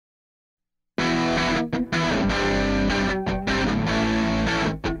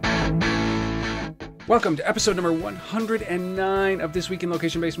Welcome to episode number 109 of This Week in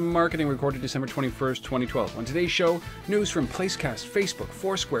Location-Based Marketing, recorded December 21st, 2012. On today's show, news from Placecast, Facebook,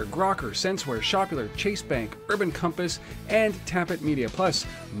 Foursquare, Grokr, Sensewhere, Shopular, Chase Bank, Urban Compass, and Tapit Media. Plus,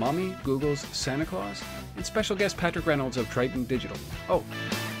 Mommy Google's Santa Claus, and special guest Patrick Reynolds of Triton Digital. Oh,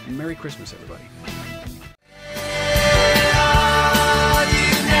 and Merry Christmas, everybody.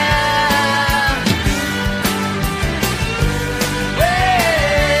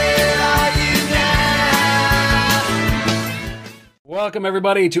 Welcome,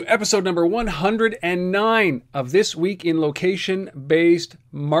 everybody, to episode number 109 of This Week in Location-Based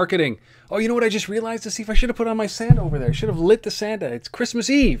Marketing. Oh, you know what I just realized? To see if I should have put on my Santa over there. I should have lit the Santa. It's Christmas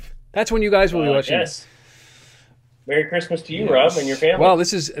Eve. That's when you guys will be watching. Yes. Merry Christmas to you, Rob, and your family. Well,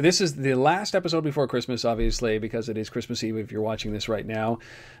 this is the last episode before Christmas, obviously, because it is Christmas Eve if you're watching this right now.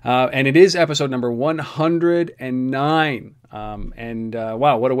 And it is episode number 109.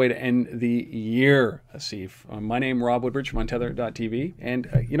 Wow, what a way to end the year, Asif. My name, Rob Woodbridge from Untether.tv.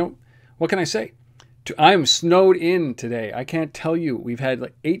 And, you know, what can I say? I'm snowed in today. I can't tell you. We've had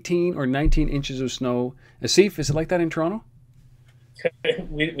like 18 or 19 inches of snow. Asif, is it like that in Toronto?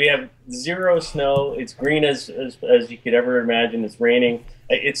 We have zero snow. It's green as you could ever imagine. It's raining.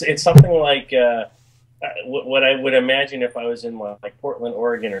 It's something like what I would imagine if I was in like Portland,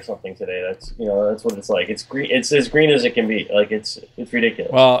 Oregon, or something today. That's what it's like. It's green. It's as green as it can be. Like it's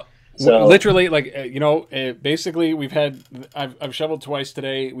ridiculous. Well, so, literally, like basically, I've shoveled twice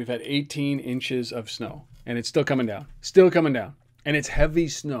today. We've had 18 inches of snow, and it's still coming down. And it's heavy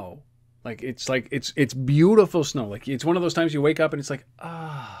snow. It's beautiful snow. Like it's one of those times you wake up and it's like,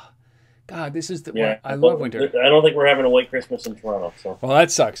 God, this is I love winter. I don't think we're having a white Christmas in Toronto. So well,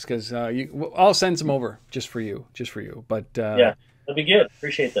 that sucks because I'll send some over just for you. But yeah, that'd be good.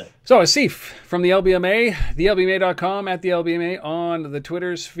 Appreciate that. So Asif from the LBMA, thelbma.com, at the LBMA on the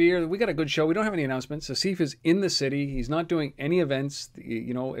Twitter sphere. We got a good show. We don't have any announcements. Asif is in the city. He's not doing any events,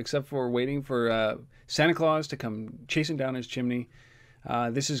 except for waiting for Santa Claus to come chasing down his chimney.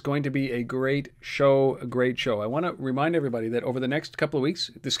 This is going to be a great show, I want to remind everybody that over the next couple of weeks,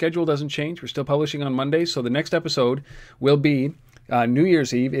 the schedule doesn't change. We're still publishing on Mondays, so the next episode will be New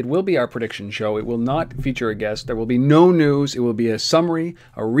Year's Eve. It will be our prediction show. It will not feature a guest. There will be no news. It will be a summary,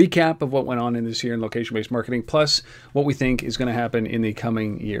 a recap of what went on in this year in location-based marketing, plus what we think is going to happen in the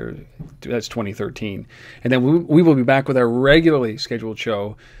coming year. That's 2013. And then we will be back with our regularly scheduled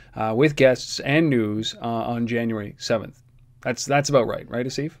show with guests and news on January 7th. That's about right,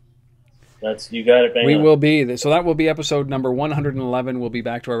 Asif? You got it, bang We on. will be. So that will be episode number 111. We'll be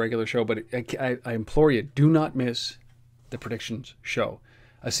back to our regular show, but I implore you, do not miss the predictions show.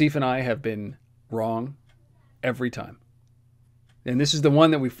 Asif and I have been wrong every time. And this is the one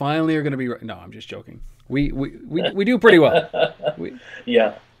that we finally are going to be right. No, I'm just joking. We do pretty well.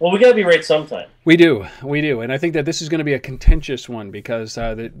 Yeah. Well, we got to be right sometime. We do. And I think that this is going to be a contentious one because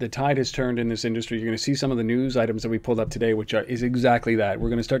the tide has turned in this industry. You're going to see some of the news items that we pulled up today, which is exactly that. We're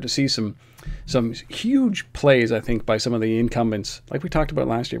going to start to see some huge plays, I think, by some of the incumbents, like we talked about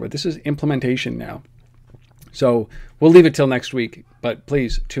last year. But this is implementation now. So we'll leave it till next week, but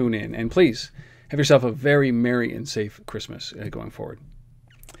please tune in. And please have yourself a very merry and safe Christmas going forward.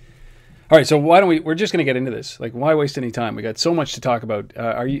 All right, so why don't we're just going to get into this. Like, why waste any time? We got so much to talk about.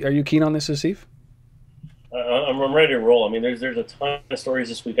 Are you keen on this, Asif? I'm ready to roll. I mean, there's a ton of stories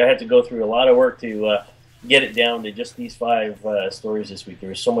this week. I had to go through a lot of work to get it down to just these 5 stories this week. There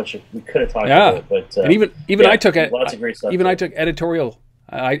was so much we could have talked about. But and even I took lots of great stuff. I took editorial.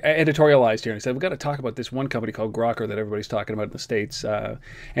 I editorialized here and I said, we've got to talk about this one company called Grokr that everybody's talking about in the States.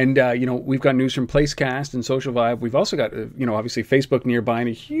 We've got news from Placecast and SocialVibe. We've also got, obviously Facebook nearby and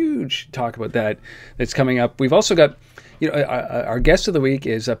a huge talk about that's coming up. We've also got, our guest of the week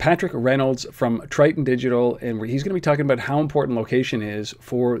is Patrick Reynolds from Triton Digital, and he's going to be talking about how important location is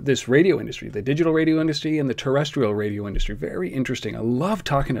for this radio industry, the digital radio industry and the terrestrial radio industry. Very interesting. I love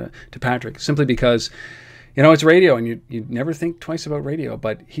talking to Patrick simply because it's radio, and you never think twice about radio,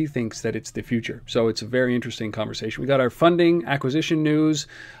 but he thinks that it's the future. So it's a very interesting conversation. We got our funding, acquisition news,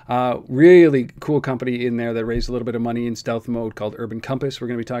 really cool company in there that raised a little bit of money in stealth mode called Urban Compass we're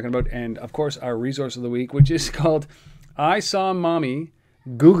going to be talking about. And, of course, our resource of the week, which is called I Saw Mommy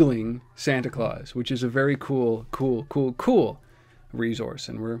Googling Santa Claus, which is a very cool resource.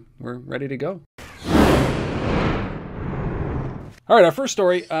 And we're ready to go. All right, our first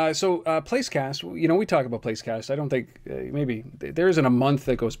story. Placecast, we talk about Placecast. I don't think maybe there isn't a month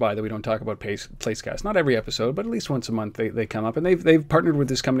that goes by that we don't talk about Placecast. Not every episode, but at least once a month they come up. And they've partnered with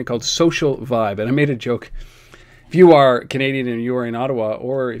this company called SocialVibe. And I made a joke if you are Canadian and you are in Ottawa,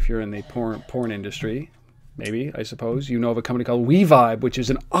 or if you're in the porn industry, maybe, I suppose, you know of a company called WeVibe, which is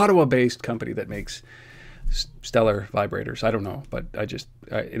an Ottawa-based company that makes stellar vibrators. I don't know, but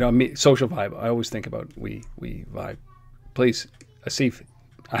SocialVibe, I always think about WeVibe. Please, Asif,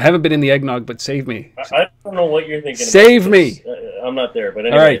 I haven't been in the eggnog, but save me. I don't know what you're thinking. Save me. I'm not there, but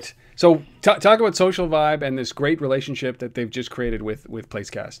anyway. All right. So talk about SocialVibe and this great relationship that they've just created with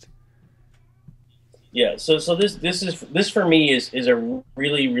Placecast. Yeah, so this for me is a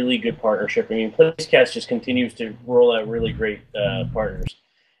really good partnership. I mean, Placecast just continues to roll out really great partners,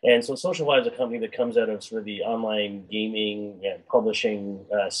 and so SocialVibe is a company that comes out of sort of the online gaming and publishing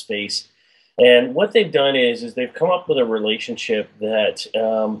space. And what they've done is they've come up with a relationship that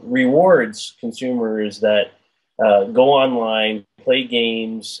rewards consumers that go online, play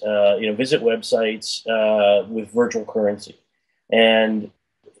games, visit websites with virtual currency. And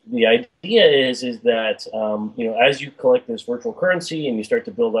the idea is that as you collect this virtual currency and you start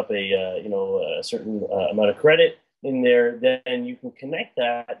to build up a certain amount of credit in there, then you can connect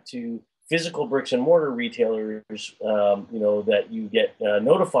that to physical bricks and mortar retailers, that you get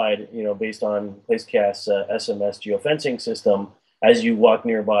notified, based on Placecast's SMS geofencing system as you walk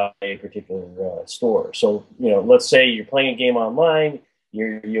nearby a particular store. So, let's say you're playing a game online,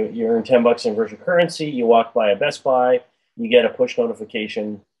 you earn $10 in virtual currency, you walk by a Best Buy, you get a push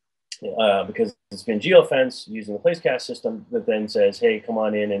notification because it's been geofenced using the Placecast system that then says, "Hey, come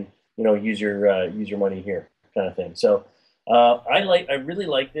on in and use your money here," kind of thing. So I really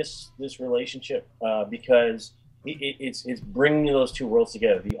like this relationship because it's bringing those two worlds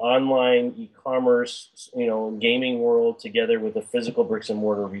together: the online e-commerce, gaming world together with the physical bricks and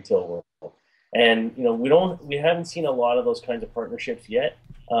mortar retail world. And we haven't seen a lot of those kinds of partnerships yet.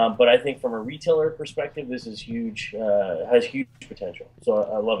 But I think from a retailer perspective, this is huge, has huge potential. So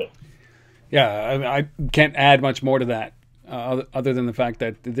I love it. Yeah, I can't add much more to that other than the fact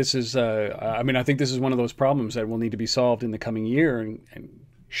that this is, I think this is one of those problems that will need to be solved in the coming year and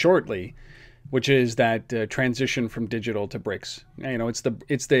shortly, which is that transition from digital to bricks.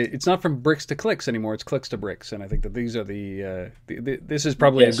 It's not from bricks to clicks anymore. It's clicks to bricks, and I think that these are this is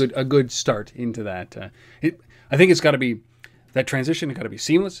probably a good start into that. I think it's got to be. That transition has got to be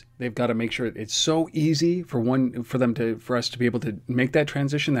seamless. They've got to make sure it's so easy for us to be able to make that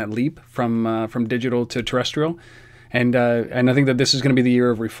transition, that leap from digital to terrestrial, and I think that this is going to be the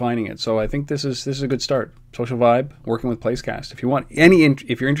year of refining it. So I think this is a good start. SocialVibe working with Placecast. If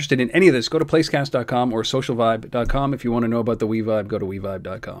you're interested in any of this, go to placecast.com or socialvibe.com. If you want to know about the WeVibe, go to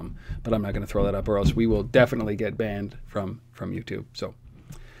wevibe.com. But I'm not going to throw that up, or else we will definitely get banned from YouTube. So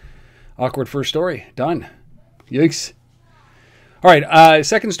awkward first story done. Yikes. All right,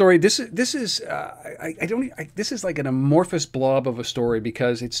 second story. This is like an amorphous blob of a story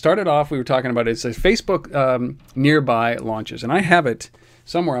because it started off. We were talking about it. It says Facebook nearby launches, and I have it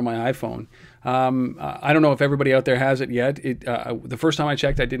somewhere on my iPhone. I don't know if everybody out there has it yet. The first time I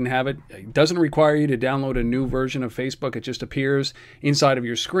checked, I didn't have it. It doesn't require you to download a new version of Facebook. It just appears inside of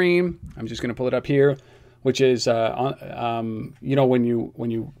your screen. I'm just going to pull it up here, which is when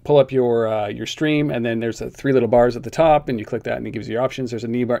you pull up your stream, and then there's the three little bars at the top, and you click that, and it gives you options. There's a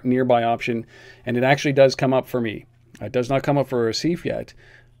nearby option, and it actually does come up for me. It does not come up for Asif yet.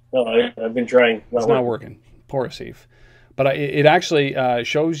 No, I've been trying. It's not working. Poor Asif. But it actually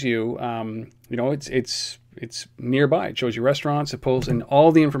shows you, it's nearby. It shows you restaurants. It pulls in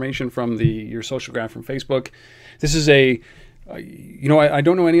all the information from your social graph from Facebook. This is I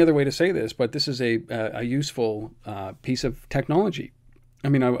don't know any other way to say this, but this is a useful piece of technology. I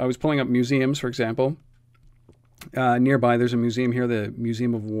mean, I was pulling up museums, for example. Nearby, there's a museum here, the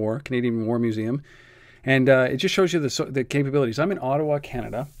Museum of War, Canadian War Museum, and it just shows you the capabilities. I'm in Ottawa,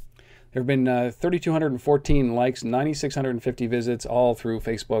 Canada. There have been 3,214 likes, 9,650 visits, all through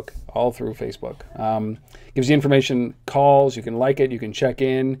Facebook. Gives you information, calls, you can like it, you can check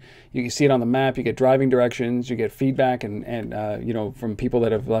in, you can see it on the map, you get driving directions, you get feedback and from people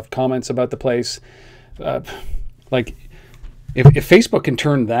that have left comments about the place. Like, if Facebook can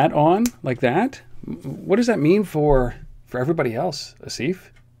turn that on like that, what does that mean for everybody else,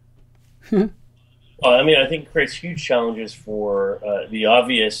 Asif? Well, I mean, I think it creates huge challenges for the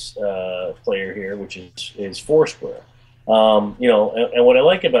obvious player here, which is Foursquare. And what I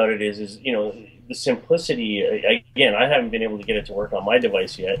like about it is the simplicity. Again, I haven't been able to get it to work on my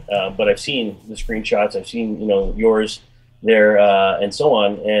device yet, but I've seen the screenshots. I've seen yours there and so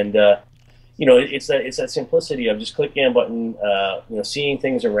on, and it's that simplicity of just clicking a button, seeing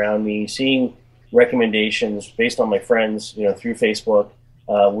things around me, seeing recommendations based on my friends, through Facebook.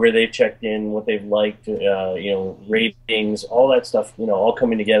 Where they've checked in, what they've liked, ratings, all that stuff, all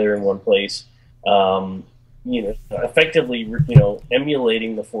coming together in one place. effectively,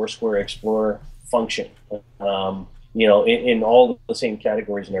 emulating the Foursquare Explorer function, in all the same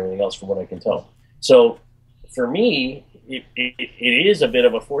categories and everything else, from what I can tell. So for me, it is a bit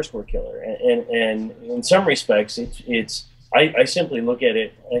of a Foursquare killer, and in some respects, I simply look at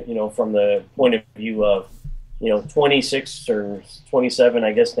it, from the point of view of, 26 or 27,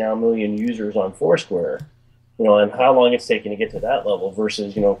 I guess now, million users on Foursquare, and how long it's taken to get to that level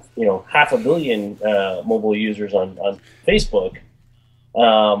versus, 500 million mobile users on Facebook.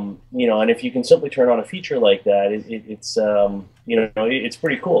 And if you can simply turn on a feature like that, it's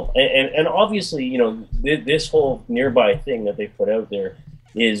pretty cool. And obviously, this whole nearby thing that they put out there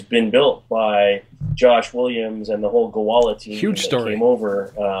has been built by Josh Williams and the whole Gowalla team. Huge story. Came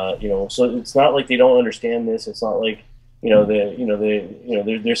over, so it's not like they don't understand this. It's not like,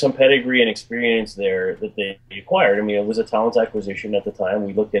 there's some pedigree and experience there that they acquired. I mean, it was a talent acquisition at the time.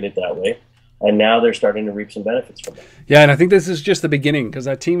 We looked at it that way. And now they're starting to reap some benefits from it. Yeah, and I think this is just the beginning, because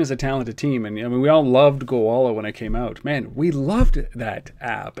that team is a talented team. And I mean, we all loved Gowalla when it came out. Man, we loved that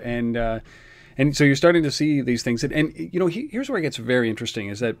app. And so you're starting to see these things. And here's where it gets very interesting,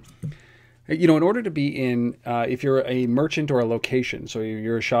 is that, in order to be in, if you're a merchant or a location, so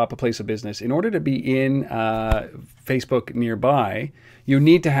you're a shop, a place of business, in order to be in Facebook nearby, you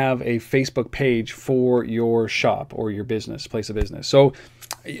need to have a Facebook page for your shop or your business, place of business. So,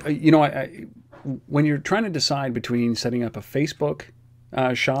 when you're trying to decide between setting up a Facebook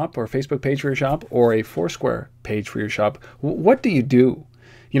shop or a Facebook page for your shop or a Foursquare page for your shop, what do you do?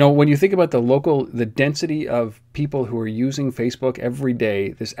 When you think about the density of people who are using Facebook every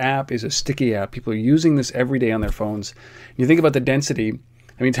day, this app is a sticky app. People are using this every day on their phones. You think about the density.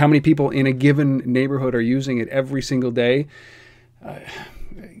 I mean, how many people in a given neighborhood are using it every single day?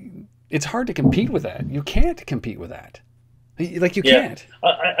 It's hard to compete with that. You can't compete with that. Like, you can't.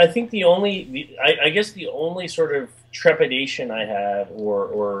 I think the only sort of trepidation I have,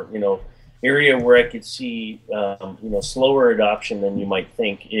 or area where I could see slower adoption than you might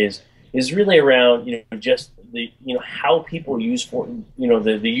think is really around just the how people use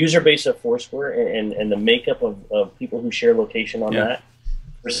the user base of Foursquare and the makeup of people who share location on that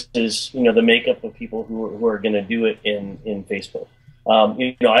versus the makeup of people who are going to do it in Facebook.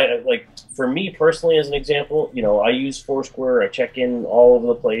 For me personally, as an example, I use Foursquare. I check in all over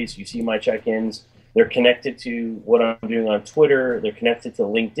the place. You see my check-ins. They're connected to what I'm doing on Twitter. They're connected to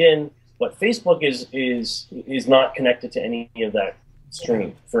LinkedIn. But Facebook is not connected to any of that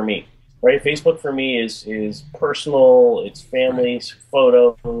stream for me, right? Facebook for me is personal. It's families,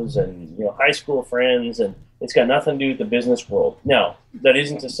 photos, and high school friends, and it's got nothing to do with the business world. Now, that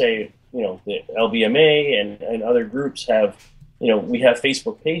isn't to say the LBMA and other groups have. We have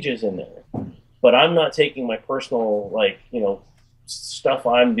Facebook pages in there, but I'm not taking my personal, stuff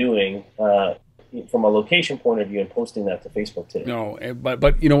I'm doing from a location point of view and posting that to Facebook today. No,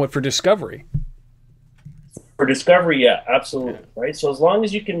 but you know what, for discovery. For discovery, yeah, absolutely, right? So as long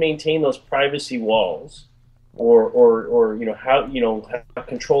as you can maintain those privacy walls or have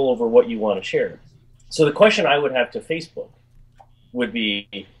control over what you want to share. So the question I would have to Facebook would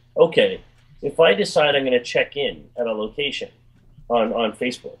be, okay, if I decide I'm going to check in at a location on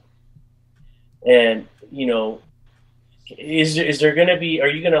Facebook, and is there going to be? Are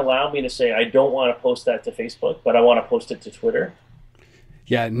you going to allow me to say I don't want to post that to Facebook, but I want to post it to Twitter?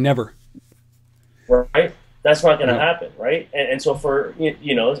 Yeah, never. Right, that's not going to happen, right? And so for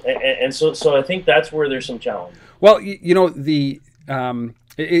so I think that's where there's some challenge. Well,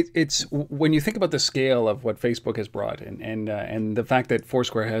 it's when you think about the scale of what Facebook has brought and the fact that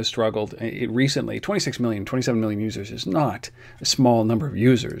Foursquare has struggled recently, 26 million, 27 million users is not a small number of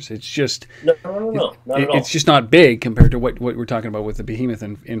users. It's just no, not at all. It's just not big compared to what we're talking about with the behemoth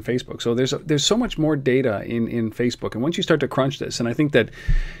in Facebook. So there's so much more data in Facebook, and once you start to crunch this, and I think that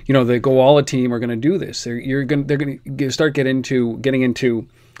the Gowalla team are going to do this. They're going to start getting into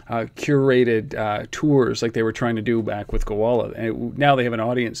curated tours like they were trying to do back with Gowalla. And now they have an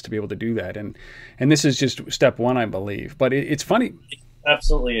audience to be able to do that. And this is just step one, I believe. But it's funny.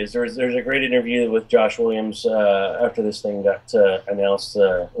 Absolutely is. There's a great interview with Josh Williams after this thing got announced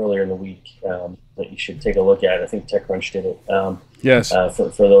earlier in the week that you should take a look at. I think TechCrunch did it. Yes.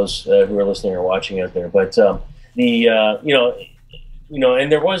 For those who are listening or watching out there. But and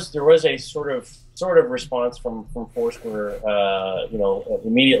there was a sort of response from Foursquare,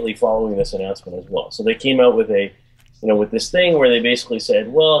 immediately following this announcement as well. So they came out with with this thing where they basically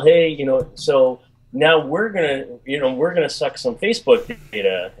said, well, hey, so now we're gonna suck some Facebook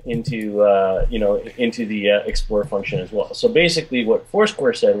data into the Explore function as well. So basically, what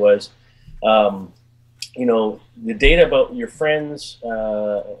Foursquare said was, the data about your friends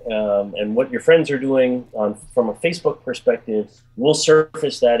and what your friends are doing from a Facebook perspective will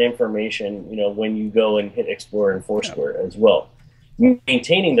surface that information, when you go and hit Explore in Foursquare as well.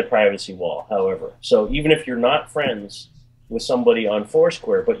 Maintaining the privacy wall, however. So even if you're not friends with somebody on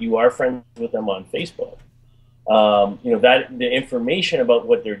Foursquare, but you are friends with them on Facebook, that the information about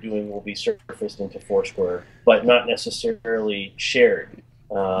what they're doing will be surfaced into Foursquare, but not necessarily shared.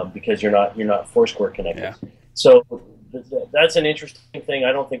 Because you're not Foursquare connected. Yeah. So that's an interesting thing.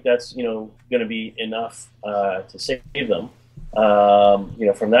 I don't think that's going to be enough to save them.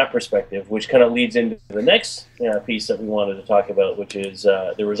 From that perspective, which kind of leads into the next piece that we wanted to talk about, which is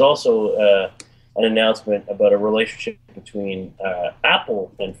there was also an announcement about a relationship between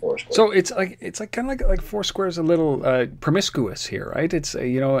Apple and Foursquare. So it's kind of like Foursquare is a little promiscuous here, right? It's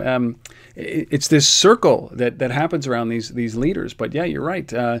it's this circle that happens around these leaders. But yeah, you're right.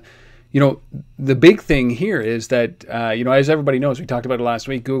 The big thing here is that as everybody knows, we talked about it last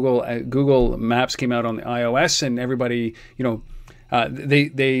week. Google Maps came out on the iOS, and everybody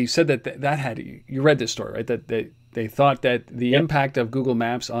they said that had, you read this story, right? That they thought that the impact of Google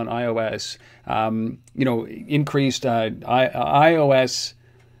Maps on iOS, increased iOS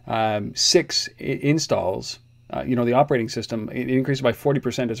 6 installs. The operating system, it increased by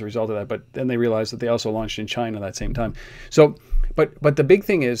 40% as a result of that. But then they realized that they also launched in China that same time. So, but the big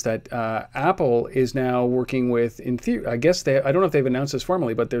thing is that Apple is now working with, in theory, I guess I don't know if they've announced this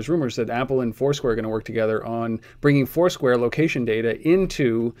formally, but there's rumors that Apple and Foursquare are going to work together on bringing Foursquare location data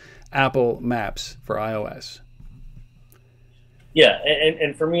into Apple Maps for iOS. Yeah,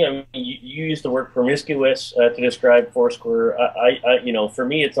 and for me, I mean, you use the word promiscuous to describe Foursquare. For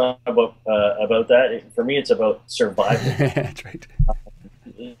me, it's not about that. For me, it's about survival. That's right.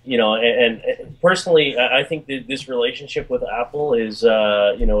 And personally, I think that this relationship with Apple is,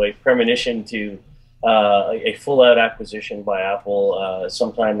 a premonition to a full-out acquisition by Apple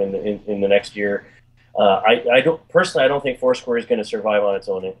sometime in the next year. I don't think Foursquare is going to survive on its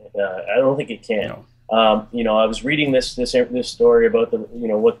own. I don't think it can. No. I was reading this story about the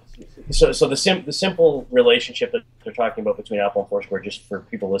simple relationship that they're talking about between Apple and Foursquare, just for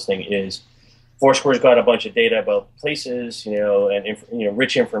people listening, is Foursquare's got a bunch of data about places, and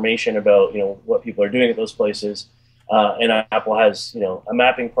rich information about what people are doing at those places, and Apple has a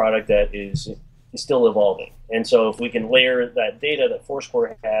mapping product that is still evolving. And so if we can layer that data that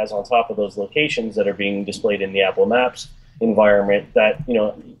Foursquare has on top of those locations that are being displayed in the Apple Maps environment, that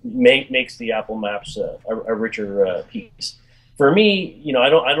makes the Apple Maps a richer piece. For me, I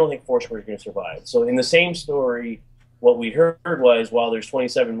don't think Foursquare is going to survive. So in the same story, what we heard was, while there's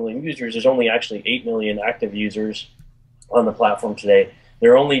 27 million users, there's only actually 8 million active users on the platform today.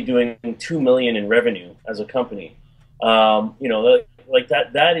 They're only doing 2 million in revenue as a company. Like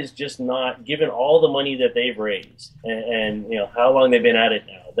that is just not, given all the money that they've raised and how long they've been at it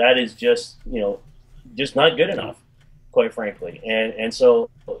now, that is just not good enough, quite frankly. And so,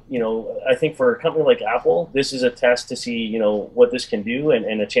 I think for a company like Apple, this is a test to see, what this can do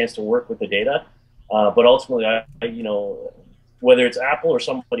and a chance to work with the data. But ultimately, whether it's Apple or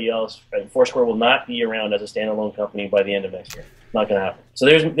somebody else, Foursquare will not be around as a standalone company by the end of next year. Not going to happen. So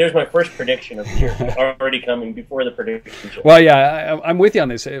there's my first prediction of the year already coming before the prediction show. Well, yeah, I'm with you on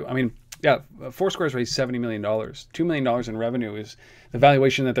this. I mean, yeah, Foursquare's raised $70 million. $2 million in revenue is the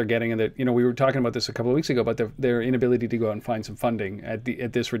valuation that they're getting, and that we were talking about this a couple of weeks ago, but their inability to go out and find some funding at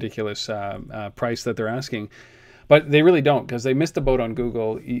this ridiculous price that they're asking. But they really don't, because they missed the boat on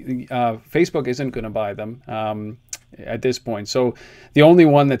Google. Facebook isn't going to buy them at this point. So the only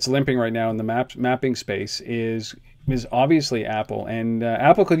one that's limping right now in the mapping space is obviously Apple, and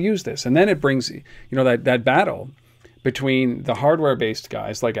Apple could use this. And then it brings that battle between the hardware-based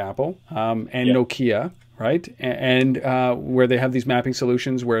guys like Apple and Nokia, right? And where they have these mapping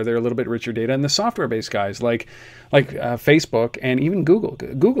solutions where they're a little bit richer data, and the software-based guys like Facebook and even Google.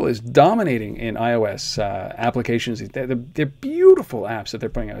 Google is dominating in iOS applications. They're beautiful apps that they're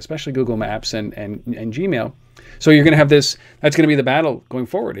putting out, especially Google Maps and Gmail. So you're going to have this. That's going to be the battle going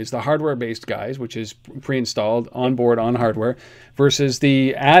forward. Is the hardware-based guys, which is pre-installed on board on hardware, versus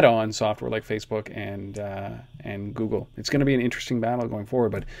the add-on software like Facebook and Google. It's going to be an interesting battle going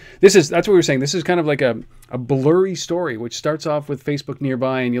forward. But that's what we were saying. This is kind of like a blurry story, which starts off with Facebook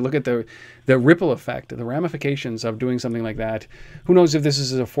nearby, and you look at the ripple effect, the ramifications of doing something like that. Who knows if this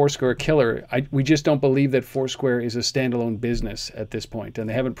is a Foursquare killer? We just don't believe that Foursquare is a standalone business at this point, and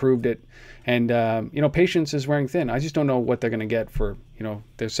they haven't proved it. And patience is wearing thin. I just don't know what they're going to get for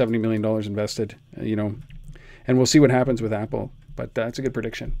their $70 million invested. And we'll see what happens with Apple. But that's a good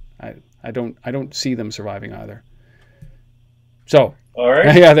prediction. I don't see them surviving either. So All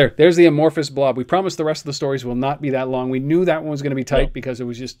right. Yeah, there's the amorphous blob. We promised the rest of the stories will not be that long. We knew that one was going to be tight because it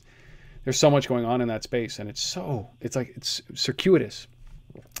was just, there's so much going on in that space, and it's circuitous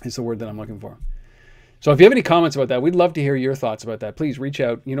is the word that I'm looking for. So if you have any comments about that, we'd love to hear your thoughts about that. Please reach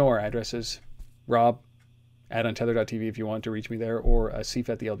out. You know our addresses, rob@untether.tv if you want to reach me there, or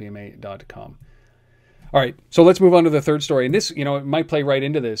sif@thelbma.com. All right, so let's move on to the third story. And this, it might play right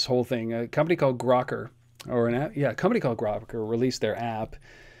into this whole thing. A company called Grokr, a company called Grokr released their app.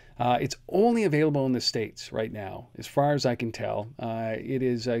 It's only available in the States right now, as far as I can tell. It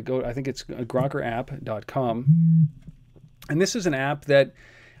is, I think it's grokrapp.com. And this is an app that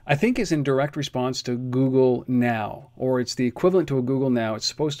I think is in direct response to Google Now, or it's the equivalent to a Google Now. It's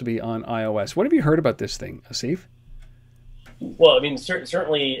supposed to be on iOS. What have you heard about this thing, Asif? Well, I mean,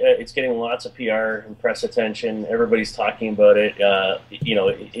 certainly it's getting lots of PR and press attention. Everybody's talking about it.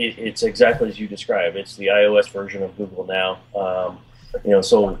 It's exactly as you described. It's the iOS version of Google Now.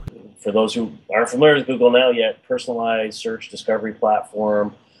 So for those who aren't familiar with Google Now yet, personalized search discovery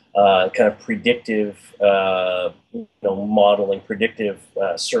platform, kind of predictive, modeling, predictive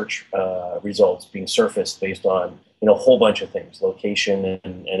search results being surfaced based on, a whole bunch of things, location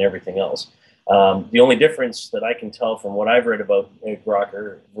and everything else. The only difference that I can tell from what I've read about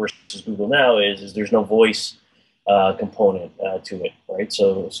Grokr versus Google Now is there's no voice component to it, right?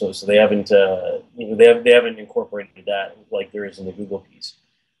 So they haven't they haven't incorporated that like there is in the Google piece.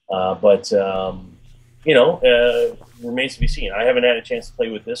 But remains to be seen. I haven't had a chance to play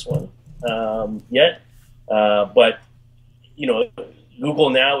with this one yet, but Google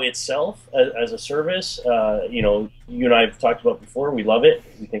Now itself as a service, you and I have talked about before. We love it.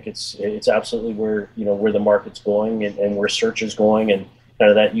 We think it's absolutely where the market's going and where search is going, and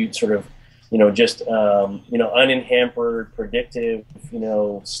kind of that you sort of unhampered, predictive,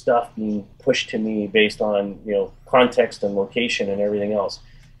 stuff being pushed to me based on context and location and everything else.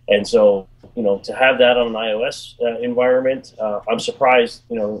 And so to have that on an iOS environment, I'm surprised.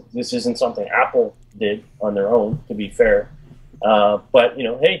 This isn't something Apple did on their own, to be fair. But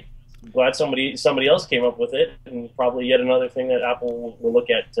hey, glad somebody else came up with it, and probably yet another thing that Apple will look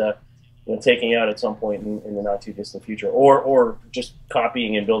at taking out at some point in the not too distant future, or just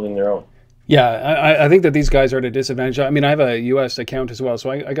copying and building their own. Yeah, I think that these guys are at a disadvantage. I mean, I have a US account as well,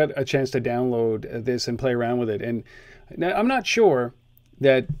 so I got a chance to download this and play around with it, and I'm not sure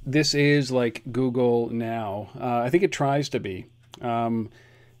that this is like Google Now. I think it tries to be.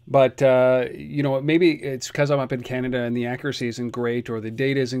 But, maybe it's because I'm up in Canada and the accuracy isn't great, or the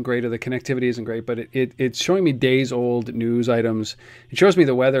data isn't great, or the connectivity isn't great, but it's showing me days old news items. It shows me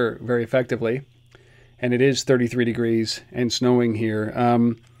the weather very effectively, and it is 33 degrees and snowing here.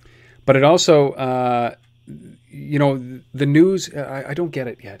 But it also, the news, I don't get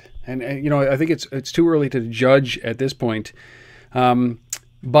it yet. And I think it's too early to judge at this point.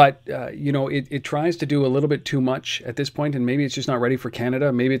 But, it tries to do a little bit too much at this point, and maybe it's just not ready for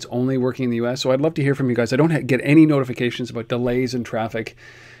Canada. Maybe it's only working in the US. So I'd love to hear from you guys. I don't get any notifications about delays in traffic.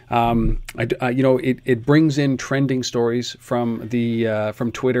 It brings in trending stories from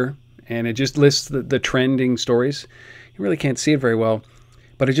from Twitter, and it just lists the trending stories. You really can't see it very well,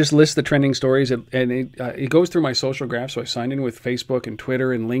 but it just lists the trending stories, and it goes through my social graph. So I signed in with Facebook and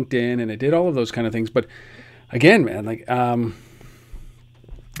Twitter and LinkedIn, and it did all of those kind of things. But again, man,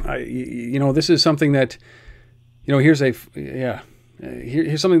 this is something that, here's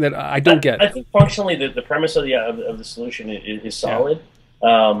something that I don't get. I think functionally the premise of the solution is solid.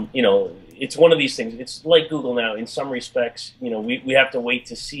 Yeah. It's one of these things. It's like Google Now in some respects. We have to wait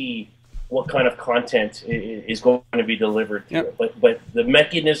to see what kind of content is going to be delivered to it. But the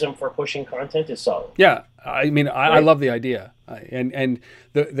mechanism for pushing content is solid. Yeah, I mean, I love the idea, and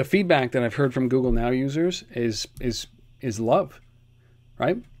the feedback that I've heard from Google Now users is love.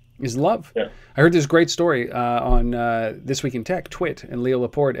 Right? Is love. Yeah. I heard this great story on This Week in Tech, Twit, and Leo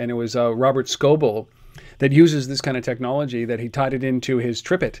Laporte, and it was Robert Scoble that uses this kind of technology, that he tied it into his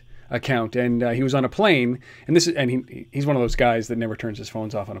Tripit account, and he was on a plane, and he's one of those guys that never turns his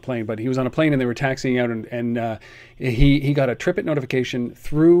phones off on a plane, but he was on a plane and they were taxiing out, and he got a Tripit notification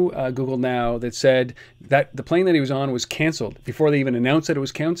through Google Now that said that the plane that he was on was canceled before they even announced that it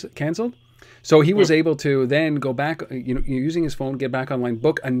was canceled. So he was able to then go back, using his phone, get back online,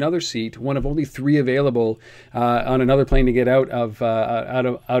 book another seat, one of only 3 available on another plane to get out of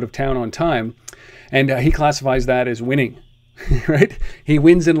town on time, and he classifies that as winning. right? He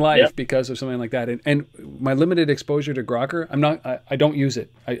wins in life Yep. because of something like that. And my limited exposure to Grokr, I don't use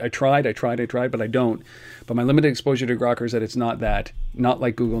it. I tried, but I don't. But my limited exposure to Grokr is that it's not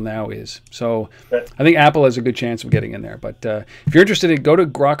like Google Now is. So I think Apple has a good chance of getting in there. But if you're interested, go to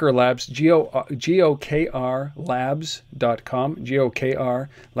Grokr Labs, G-O-K-R Labs.com, G-O-K-R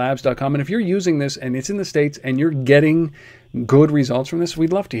Labs.com. And if you're using this and it's in the States and you're getting good results from this,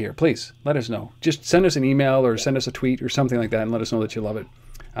 we'd love to hear. Please let us know. Just send us an email or send us a tweet or something like that and let us know that you love it.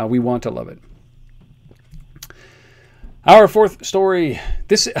 We want to love it. Our fourth story.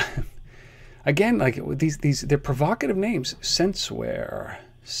 This again, like these they're provocative names. Sensewhere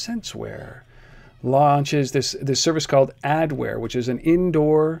launches this service called Adwhere, which is an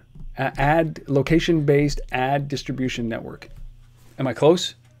indoor location-based ad distribution network. Am I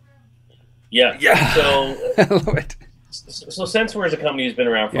close? Yeah. So I love it. So Sensewhere is a company who's been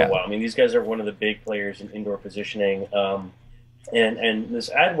around for a while. I mean, these guys are one of the big players in indoor positioning, and this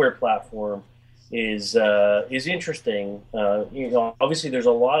Adware platform is interesting. Obviously, there's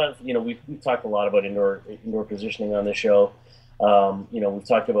a lot of we've talked a lot about indoor positioning on the show. We've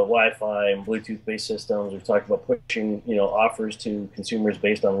talked about Wi-Fi and Bluetooth-based systems. We've talked about pushing offers to consumers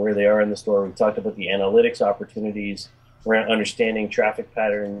based on where they are in the store. We've talked about the analytics opportunities around understanding traffic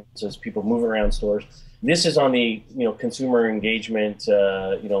patterns as people move around stores. This is on the consumer engagement,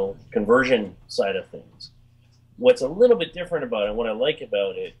 conversion side of things. What's a little bit different about it, what I like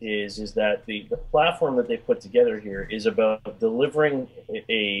about it, is that the platform that they put together here is about delivering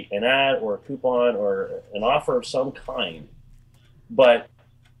an ad or a coupon or an offer of some kind, but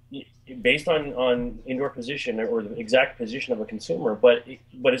based on indoor position or the exact position of a consumer, but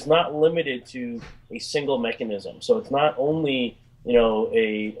it's not limited to a single mechanism. So it's not only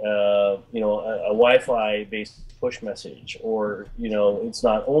a Wi-Fi based push message, or it's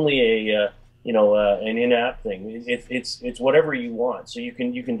not only an in-app thing. It's whatever you want. So you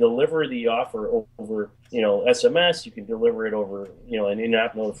can deliver the offer over SMS. You can deliver it over an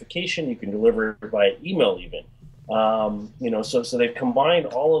in-app notification. You can deliver it by email even. So they've combined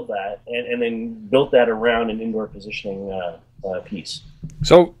all of that and then built that around an indoor positioning piece.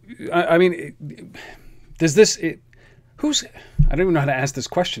 So I mean, does this? I don't even know how to ask this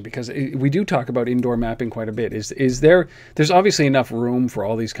question, because we do talk about indoor mapping quite a bit. There's obviously enough room for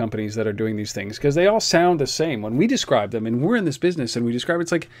all these companies that are doing these things, because they all sound the same when we describe them, and we're in this business and we describe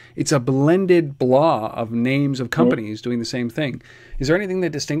it, it's a blended blah of names of companies doing the same thing. Is there anything that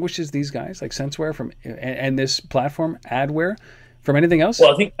distinguishes these guys like Senseware and this platform Adware from anything else?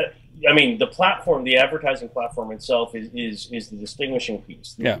 Well, I mean, the platform, the advertising platform itself is the distinguishing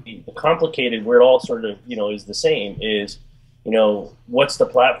piece. The complicated, where it all sort of, is the same is, what's the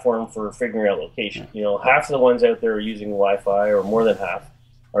platform for figuring out location? Half of the ones out there are using Wi-Fi, or more than half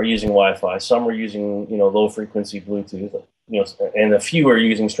are using Wi-Fi. Some are using, low frequency Bluetooth, and a few are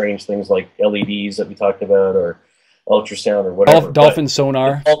using strange things like LEDs that we talked about, or ultrasound or whatever. Dolphin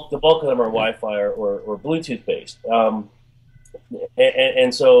sonar. The bulk of them are Wi-Fi or Bluetooth based.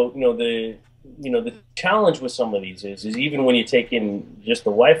 And so the challenge with some of these is even when you take in just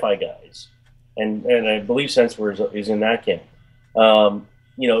the Wi-Fi guys, and I believe Senseware is in that camp,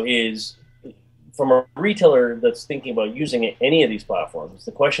 is from a retailer that's thinking about using any of these platforms,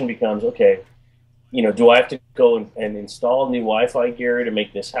 the question becomes, okay, do I have to go and install new Wi-Fi gear to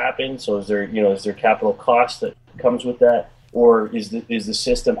make this happen? So is there capital cost that comes with that, or is the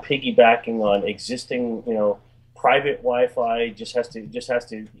system piggybacking on existing private Wi-Fi? Just has to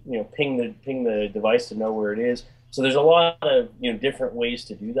ping the device to know where it is. So there's a lot of different ways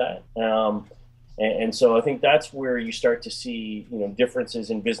to do that, and so I think that's where you start to see differences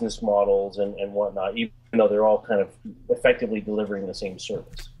in business models and whatnot, even though they're all kind of effectively delivering the same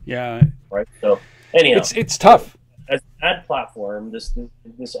service. Yeah. Right. So anyhow, it's tough. As an ad platform, this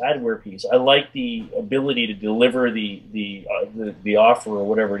Adware piece, I like the ability to deliver the offer or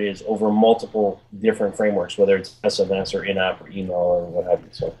whatever it is over multiple different frameworks, whether it's SMS or in-app or email or what have you.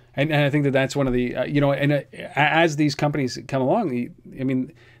 So, and I think that's one of the as these companies come along, I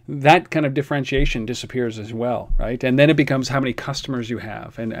mean, that kind of differentiation disappears as well, right? And then it becomes how many customers you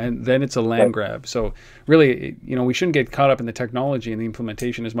have, and then it's a land grab. So really, we shouldn't get caught up in the technology and the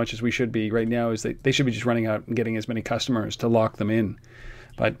implementation as much as we should be right now. Is that they should be just running out and getting as many customers to lock them in.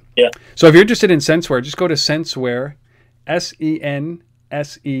 But yeah. So if you're interested in Senseware, just go to Senseware, Senseware.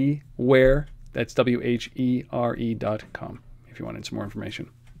 That's WHERE.com if you wanted some more information.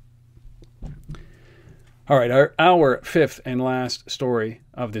 All right, our fifth and last story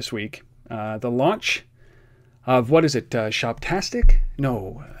of this week, the launch of, what is it, Shoptastic?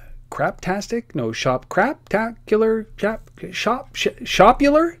 No, Craptastic? No,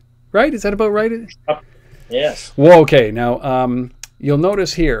 Shopular, right? Is that about right? Yes. Well, okay. Now, you'll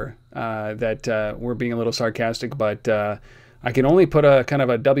notice here that we're being a little sarcastic, but I can only put a kind of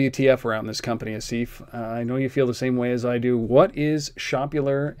a WTF around this company, Asif. I know you feel the same way as I do. What is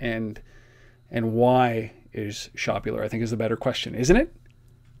Shopular, and why is Shopular? I think is the better question, isn't it?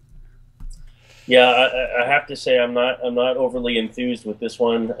 Yeah, I have to say I'm not overly enthused with this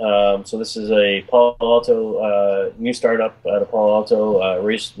one. So this is a Palo Alto new startup out of Palo Alto.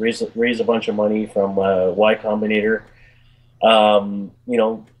 Raised a bunch of money from Y Combinator. You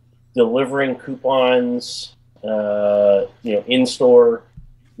know, delivering coupons, you know, in store,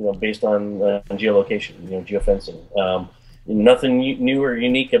 you know, based on geolocation, you know, geofencing. Nothing new or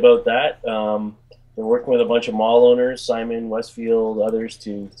unique about that. They're working with a bunch of mall owners, Simon, Westfield, others,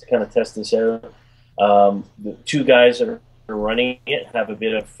 to kind of test this out. The two guys that are running it have a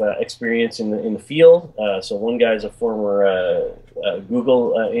bit of experience in the field. So one guy is a former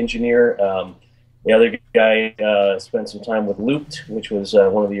Google engineer. The other guy spent some time with Looped, which was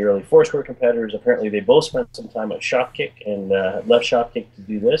one of the early Foursquare competitors. Apparently, they both spent some time at Shopkick and left Shopkick to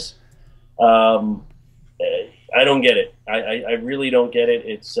do this. I don't get it. I really don't get it.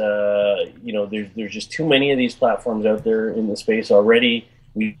 It's you know, there's just too many of these platforms out there in the space already.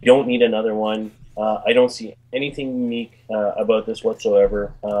 We don't need another one. I don't see anything unique about this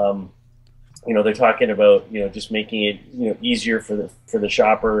whatsoever. You know, they're talking about, you know, just making it, you know, easier for the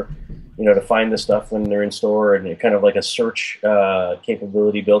shopper, you know, to find the stuff when they're in store, and kind of like a search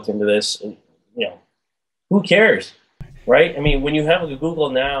capability built into this. You know, who cares, right? I mean, when you have a Google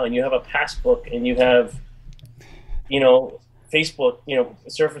now and you have a Passbook and you have, you know, Facebook, you know,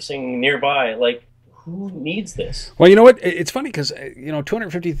 surfacing nearby, like, who needs this? Well, you know what? It's funny because, you know,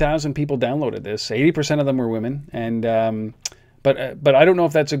 250,000 people downloaded this. 80% of them were women, and but I don't know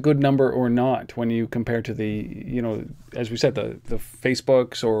if that's a good number or not when you compare to the, you know, as we said, the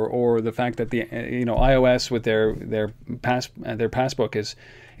Facebooks or the fact that the, you know, iOS with their Passbook is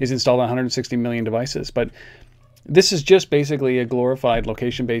installed on 160 million devices. But this is just basically a glorified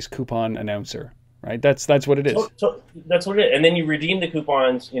location-based coupon announcer. Right, that's what it is. So that's what it is, and then you redeem the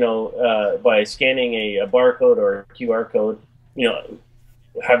coupons, you know, by scanning a barcode or a QR code. You know,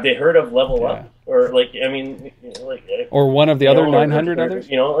 have they heard of Level Up, or like, I mean, like, or one of the other 900 others?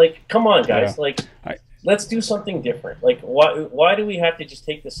 You know, like, come on, guys, like, let's do something different. Like, why do we have to just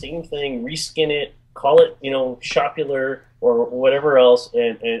take the same thing, reskin it, call it, you know, Shopular or whatever else,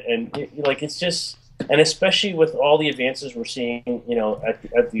 and like, it's just. And especially with all the advances we're seeing, you know,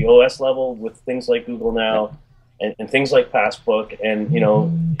 at the OS level with things like Google Now and things like Passbook, and, you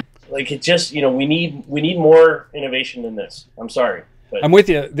know, like, it just, you know, we need more innovation than this. I'm sorry. But I'm with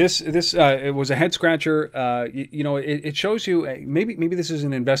you. This it was a head scratcher. You know, it shows you maybe this is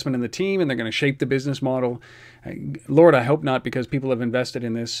an investment in the team and they're going to shape the business model. Lord, I hope not, because people have invested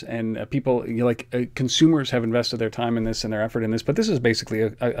in this, and people, you know, like consumers have invested their time in this and their effort in this. But this is basically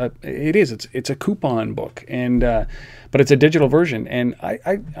it's a coupon book, and but it's a digital version. And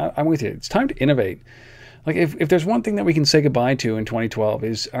I'm with you. It's time to innovate. Like, if there's one thing that we can say goodbye to in 2012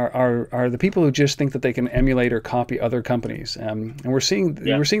 is are the people who just think that they can emulate or copy other companies, and we're seeing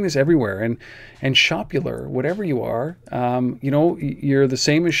this everywhere. And Shopular, whatever you are, you know, you're the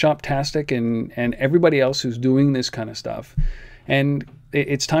same as Shoptastic and everybody else who's doing this kind of stuff, and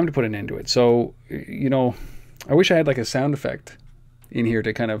it's time to put an end to it. So, you know, I wish I had like a sound effect in here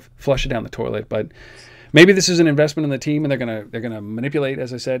to kind of flush it down the toilet, but. Maybe this is an investment in the team, and they're gonna manipulate,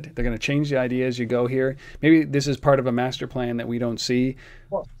 as I said. They're gonna change the idea as you go here. Maybe this is part of a master plan that we don't see.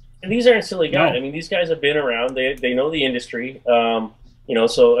 Well, and these aren't silly guys. No. I mean, these guys have been around. They know the industry. You know,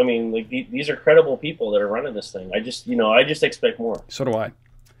 so I mean, like, these are credible people that are running this thing. I just expect more. So do I. I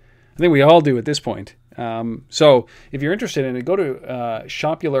think we all do at this point. So if you're interested in it, go to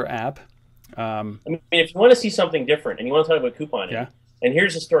Shopular app. I mean, if you want to see something different and you want to talk about couponing. Yeah. And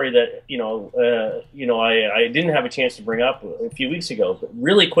here's a story that, I didn't have a chance to bring up a few weeks ago, but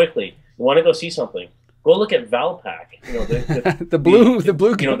really quickly, you want to go see something, go look at Valpak, you know, the blue,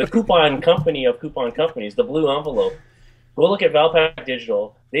 you know, the coupon company of coupon companies, the blue envelope. Go look at Valpak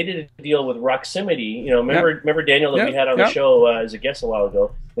Digital. They did a deal with Roximity. You know, remember Daniel that we had on the show as a guest a while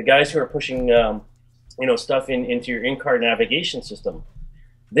ago, the guys who are pushing, you know, stuff into your in-car navigation system.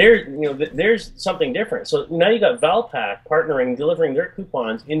 There's something different. So now you got Valpak partnering, delivering their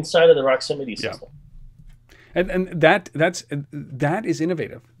coupons inside of the Roximity system. And that is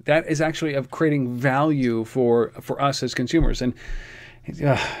innovative. That is actually of creating value for us as consumers. And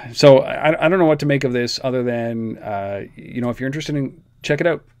so I don't know what to make of this other than you know, if you're interested in, check it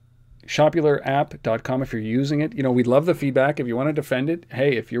out. Shopularapp.com if you're using it. You know, we'd love the feedback. If you want to defend it,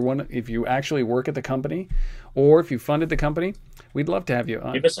 hey, if you actually work at the company, or if you funded the company, we'd love to have you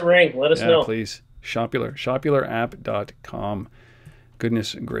on. Give us a ring. Let us know. Please. Shopular, shopularapp.com.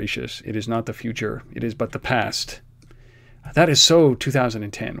 Goodness gracious, it is not the future, it is but the past. That is so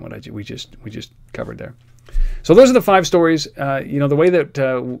 2010, what we just covered there. So those are the 5 stories. The way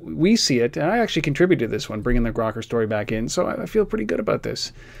that we see it, and I actually contributed to this one, bringing the Grokr story back in, so I feel pretty good about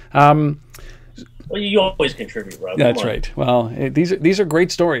this. Well, you always contribute, Rob. That's right. Well, these are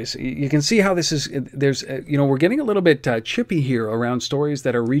great stories. You can see how this is. There's, we're getting a little bit chippy here around stories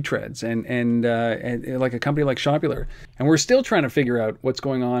that are retreads, and like a company like Shopular, and we're still trying to figure out what's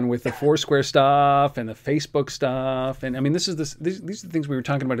going on with the Foursquare stuff and the Facebook stuff. And I mean, these are the things we were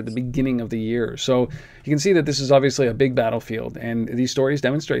talking about at the beginning of the year. So you can see that this is obviously a big battlefield, and these stories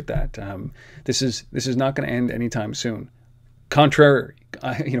demonstrate that this is not going to end anytime soon. Contrary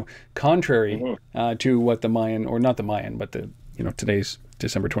to what the Mayan, or not the Mayan, but today's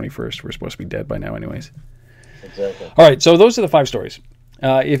December 21st. We're supposed to be dead by now anyways. Exactly. All right, so those are the 5 stories.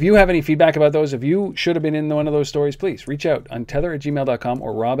 If you have any feedback about those, if you should have been in one of those stories, please reach out, untether@gmail.com,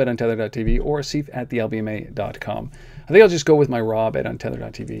 or rob@untether.tv, or asif@thelbma.com. I think I'll just go with my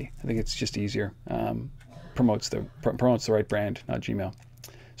rob@untether.tv. I think it's just easier. Promotes the right brand, not Gmail.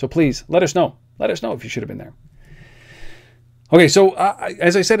 So please let us know. Let us know if you should have been there. Okay, so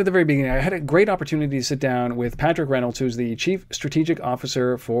as I said at the very beginning, I had a great opportunity to sit down with Patrick Reynolds, who's the Chief Strategic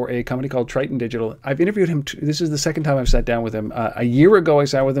Officer for a company called Triton Digital. I've interviewed him. This is the second time I've sat down with him. A year ago, I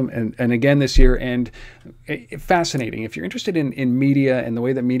sat with him, and again this year, and fascinating. If you're interested in media and the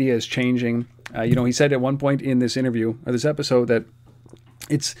way that media is changing, he said at one point in this interview, or this episode, that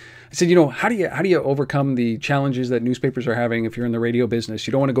I said, how do you overcome the challenges that newspapers are having if you're in the radio business?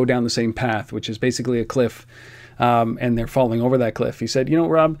 You don't want to go down the same path, which is basically a cliff. And they're falling over that cliff. He said,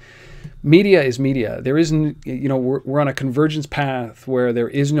 Rob, media is media. There isn't, we're on a convergence path where there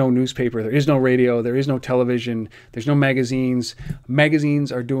is no newspaper, there is no radio, there is no television, there's no magazines.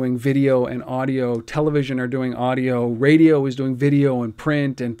 Magazines are doing video and audio, television are doing audio, radio is doing video and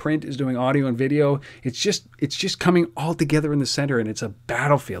print is doing audio and video. It's just coming all together in the center, and it's a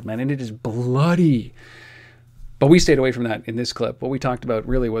battlefield, man, and it is bloody. But we stayed away from that in this clip. What we talked about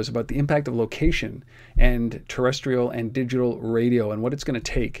really was about the impact of location and terrestrial and digital radio, and what it's going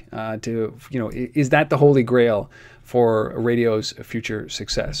to take is that the holy grail for radio's future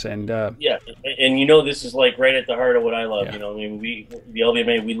success? And yeah, and this is like right at the heart of what I love. Yeah. I mean, the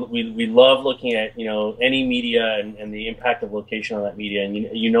LBMA, we love looking at any media and the impact of location on that media. And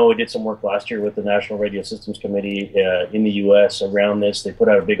we did some work last year with the National Radio Systems Committee in the U.S. around this. They put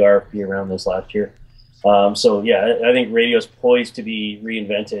out a big RFP around this last year. So yeah, I think radio is poised to be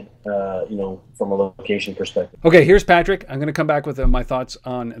reinvented, from a location perspective. Okay, here's Patrick. I'm going to come back with my thoughts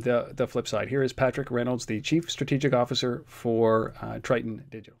on the flip side. Here is Patrick Reynolds, the Chief Strategic Officer for Triton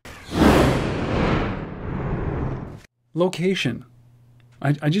Digital. Location.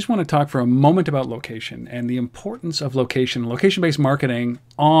 I just want to talk for a moment about location and the importance of location-based marketing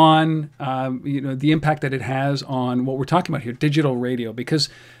on the impact that it has on what we're talking about here, digital radio, because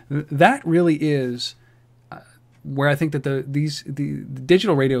that really is where I think that the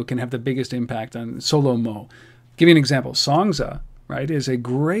digital radio can have the biggest impact on solo mo. Give you an example. Songza, right, is a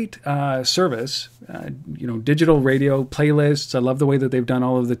great service. Digital radio playlists. I love the way that they've done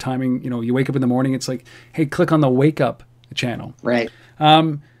all of the timing. You wake up in the morning, it's like, hey, click on the wake up channel. Right.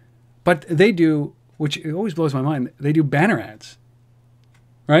 But they do, which always blows my mind, they do banner ads,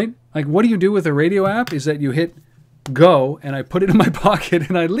 right? Like, what do you do with a radio app is that you hit go and I put it in my pocket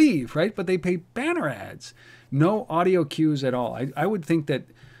and I leave, right? But they pay banner ads. No audio cues at all. I would think that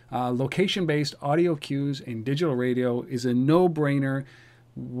location-based audio cues in digital radio is a no-brainer.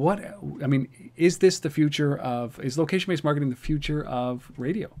 Is this the future is location-based marketing the future of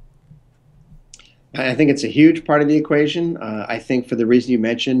radio? I think it's a huge part of the equation. I think for the reason you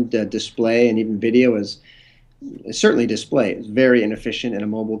mentioned, display and even video is certainly display is very inefficient in a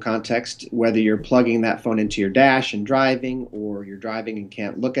mobile context, whether you're plugging that phone into your dash and driving, or you're driving and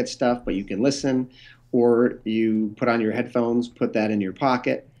can't look at stuff, but you can listen, or you put on your headphones, put that in your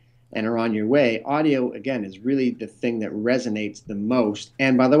pocket, and are on your way. Audio, again, is really the thing that resonates the most.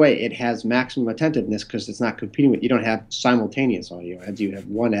 And by the way, it has maximum attentiveness because it's not competing with, you don't have simultaneous audio ads, you have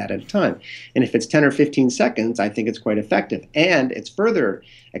one ad at a time. And if it's 10 or 15 seconds, I think it's quite effective. And it's further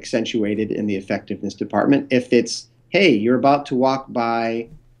accentuated in the effectiveness department if it's, hey, you're about to walk by,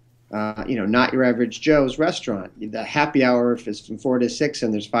 not your average Joe's restaurant. The happy hour is from 4 to 6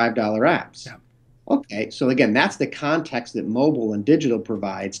 and there's $5 apps. Yeah. Okay, so again, that's the context that mobile and digital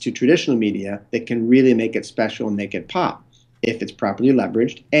provides to traditional media that can really make it special and make it pop if it's properly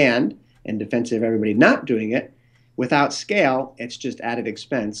leveraged. And in defense of everybody not doing it, without scale, it's just added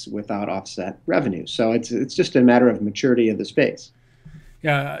expense without offset revenue. So it's just a matter of maturity of the space.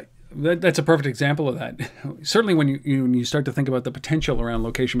 Yeah, That's a perfect example of that. Certainly, when you start to think about the potential around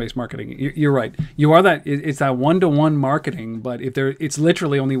location-based marketing, you're right. You are that. It's that one-to-one marketing, but if it's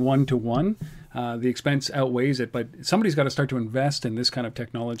literally only one-to-one, the expense outweighs it. But somebody's got to start to invest in this kind of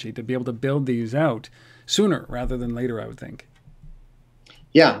technology to be able to build these out sooner rather than later, I would think.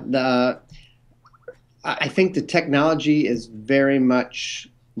 Yeah, I think the technology is very much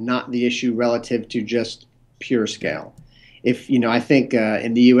not the issue relative to just pure scale. I think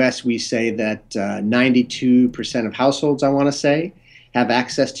in the U.S. we say that 92% of households, I want to say, have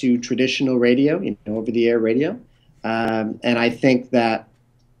access to traditional radio, over-the-air radio, and I think that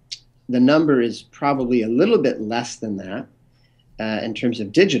the number is probably a little bit less than that in terms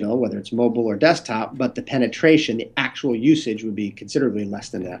of digital, whether it's mobile or desktop, but the penetration, the actual usage would be considerably less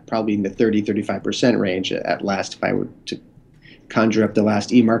than that, probably in the 30-35% range at last, if I were to conjure up the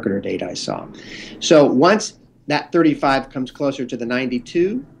last eMarketer data I saw. So once that 35 comes closer to the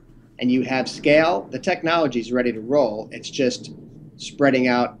 92 and you have scale, the technology is ready to roll. It's just spreading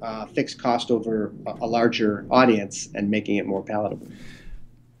out fixed cost over a larger audience and making it more palatable.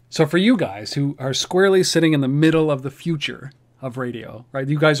 So for you guys who are squarely sitting in the middle of the future of radio, right?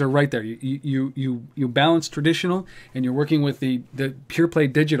 You guys are right there. You balance traditional and you're working with the pure play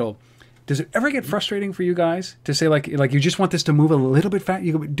digital. Does it ever get frustrating for you guys to say like you just want this to move a little bit fast?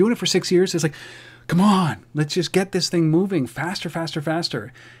 You've been doing it for 6 years. It's like, come on, let's just get this thing moving faster, faster,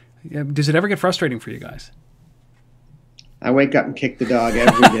 faster. Does it ever get frustrating for you guys? I wake up and kick the dog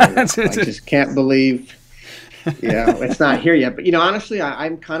every day. I just can't believe, it's not here yet. But honestly,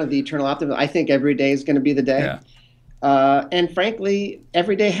 I'm kind of the eternal optimist. I think every day is going to be the day. Yeah. And frankly,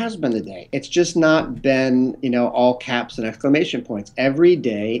 every day has been the day. It's just not been, all caps and exclamation points. Every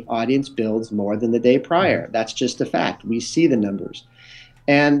day, audience builds more than the day prior. That's just a fact. We see the numbers.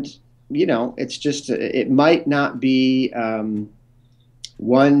 And, it's just, it might not be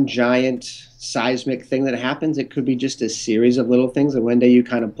one giant seismic thing that happens. It could be just a series of little things. And one day you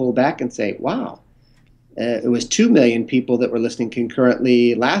kind of pull back and say, wow, it was 2 million people that were listening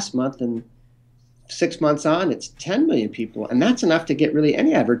concurrently last month. And 6 months on, it's 10 million people. And that's enough to get really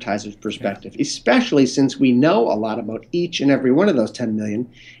any advertiser's perspective, especially since we know a lot about each and every one of those 10 million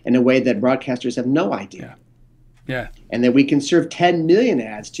in a way that broadcasters have no idea. Yeah. And that we can serve 10 million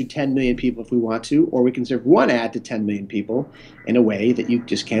ads to 10 million people if we want to, or we can serve one ad to 10 million people in a way that you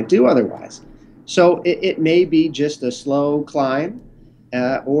just can't do otherwise. So it may be just a slow climb.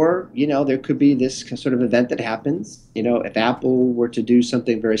 Or, there could be this sort of event that happens. If Apple were to do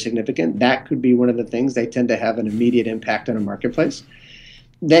something very significant, that could be one of the things. They tend to have an immediate impact on a marketplace.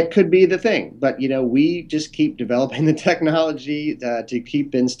 That could be the thing. But, we just keep developing the technology to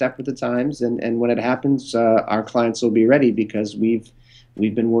keep in step with the times. And when it happens, our clients will be ready because we've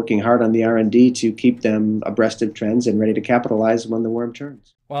been working hard on the R&D to keep them abreast of trends and ready to capitalize when the worm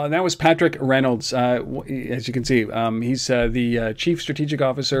turns. Well, and that was Patrick Reynolds. As you can see, he's the Chief Strategic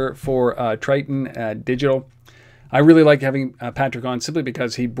Officer for Triton Digital. I really like having Patrick on simply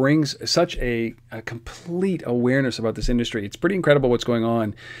because he brings such a complete awareness about this industry. It's pretty incredible what's going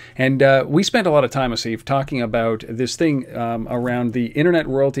on. And we spent a lot of time, Asif, talking about this thing around the Internet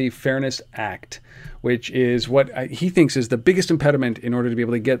Royalty Fairness Act, which is what he thinks is the biggest impediment in order to be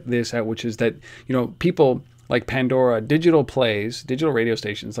able to get this out, which is that, people like Pandora, digital radio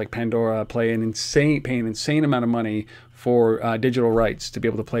stations like Pandora pay an insane amount of money for digital rights to be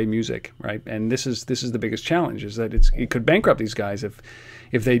able to play music, right? And this is the biggest challenge, is that it could bankrupt these guys if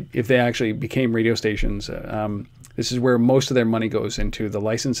they actually became radio stations. This is where most of their money goes into the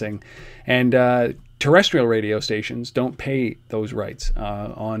licensing, and terrestrial radio stations don't pay those rights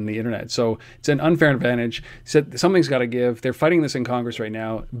on the internet. So it's an unfair advantage. So something's got to give. They're fighting this in Congress right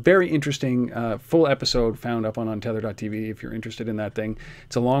now. Very interesting full episode found up on untether.tv if you're interested in that thing.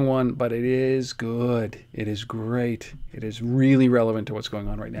 It's a long one, but it is good. It is great. It is really relevant to what's going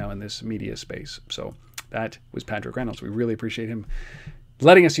on right now in this media space. So that was Patrick Reynolds. We really appreciate him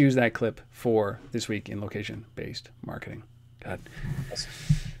letting us use that clip for This Week in Location-Based Marketing. God.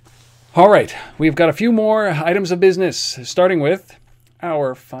 All right, we've got a few more items of business, starting with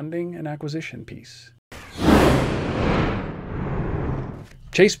our funding and acquisition piece.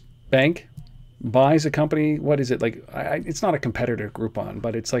 Chase Bank buys a company. What is it like? It's not a competitor to Groupon,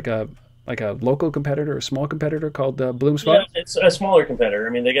 but it's like a local competitor, a small competitor called Bloomspot. Yeah, it's a smaller competitor. I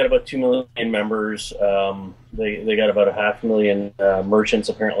mean, they got about 2 million members. They got about 500,000 merchants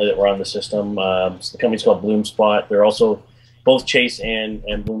apparently that were on the system. So the company's called Bloomspot. They're also both Chase and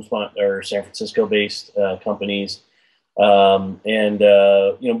Bloomspot are San Francisco-based companies.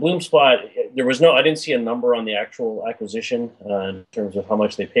 Bloomspot, I didn't see a number on the actual acquisition in terms of how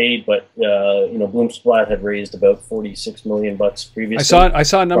much they paid, but Bloomspot had raised about $46 million previously. I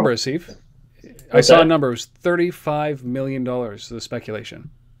saw a number, Steve. I saw a number. It was $35 million. The speculation.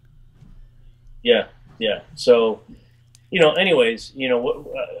 Yeah. So, anyways,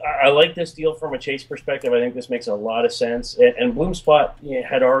 I like this deal from a Chase perspective. I think this makes a lot of sense. And Bloomspot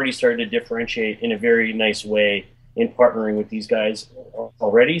had already started to differentiate in a very nice way in partnering with these guys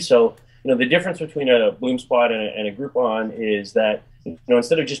already. So, the difference between a Bloomspot and a Groupon is that,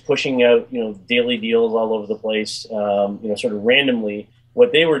 instead of just pushing out, daily deals all over the place, sort of randomly,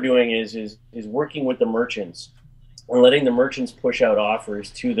 what they were doing is working with the merchants and letting the merchants push out offers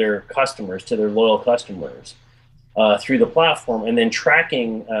to their customers, to their loyal customers, through the platform, and then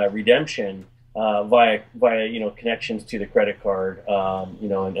tracking redemption via connections to the credit card,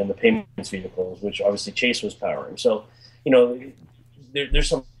 and the payments vehicles, which obviously Chase was powering. So, there's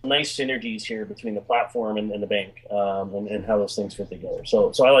some nice synergies here between the platform and the bank, and how those things fit together.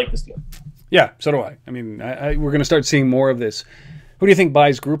 So I like this deal. Yeah, so do I. I mean, we're going to start seeing more of this. Who do you think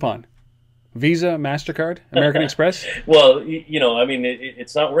buys Groupon? Visa, MasterCard, American Express? Well,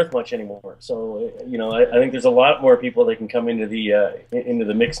 it's not worth much anymore. So, I think there's a lot more people that can come into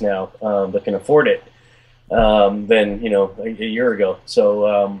the mix now that can afford it than a year ago.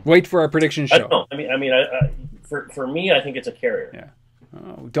 So wait for our prediction show. I don't know. For me, I think it's a carrier. Yeah.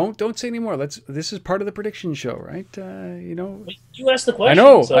 Oh, don't say anymore. This is part of the prediction show, right? You asked the question. I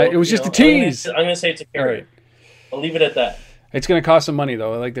know. So, it was just a tease. I'm going to say it's a carrier. Right. I'll leave it at that. It's going to cost some money,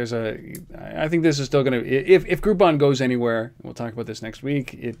 though. Like I think this is still going to. If Groupon goes anywhere, we'll talk about this next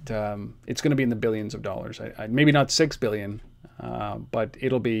week. It's going to be in the billions of dollars. Maybe not $6 billion, but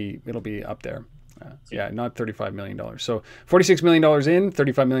it'll be up there. Not $35 million. So $46 million in,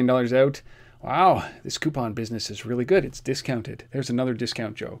 $35 million out. Wow, this coupon business is really good. It's discounted. There's another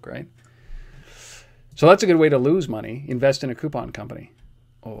discount joke, right? So that's a good way to lose money. Invest in a coupon company.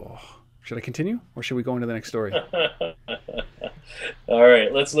 Oh. Should I continue, or should we go into the next story? All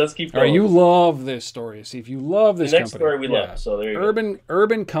right, let's keep going. All right, you love this story, Steve. You love this company. The next story we love. So there you go.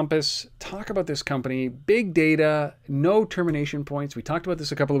 Urban Compass. Talk about this company. Big data, no termination points. We talked about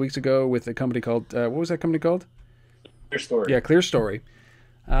this a couple of weeks ago with a company called what was that company called? Clear Story. Yeah, Clear Story.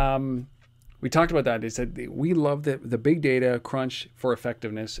 We talked about that. They said we love the big data crunch for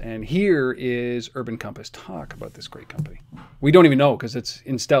effectiveness, and here is Urban Compass. Talk about this great company. We don't even know because it's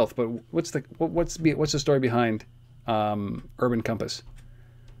in stealth. But what's the story behind Urban Compass?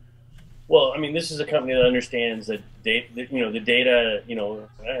 Well, this is a company that understands that the data,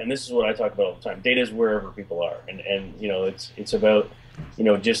 and this is what I talk about all the time. Data is wherever people are, and it's about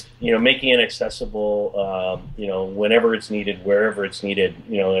just making it accessible, whenever it's needed, wherever it's needed,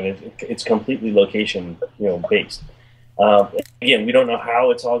 and it's completely location based. Again, we don't know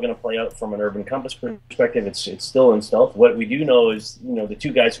how it's all going to play out from an Urban Compass perspective. It's still in stealth. What we do know is the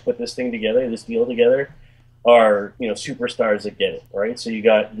two guys who put this deal together, are superstars that get it, right? So you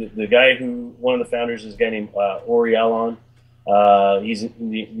got the guy who, one of the founders is a guy named Ori Alon. He's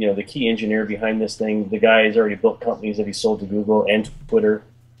the key engineer behind this thing. The guy has already built companies that he sold to Google and Twitter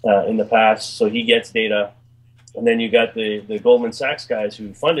in the past, so he gets data. And then you got the Goldman Sachs guys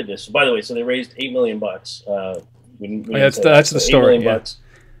who funded this. So by the way, so they raised $8 million. That's the story. $8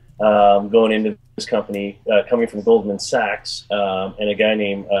 million going into this company, coming from Goldman Sachs, and a guy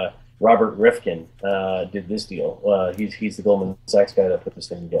named Robert Rifkin did this deal. He's the Goldman Sachs guy that put this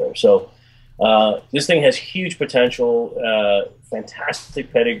thing together. So this thing has huge potential,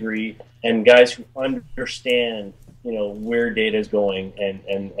 fantastic pedigree, and guys who understand where data is going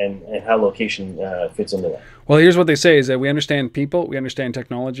and how location fits into that. Well, here's what they say is that we understand people, we understand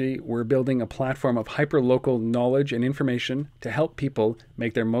technology, we're building a platform of hyper-local knowledge and information to help people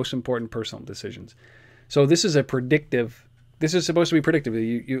make their most important personal decisions. So this is this is supposed to be predictive.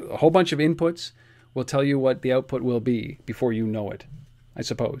 A whole bunch of inputs will tell you what the output will be before you know it, I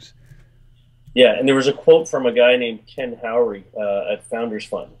suppose. Yeah, and there was a quote from a guy named Ken Howry at Founders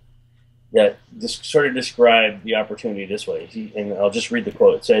Fund that sort of described the opportunity this way. And I'll just read the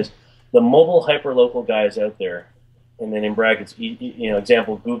quote. It says, "The mobile hyperlocal guys out there," and then in brackets,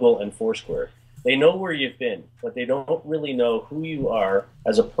 example, Google and Foursquare, "they know where you've been, but they don't really know who you are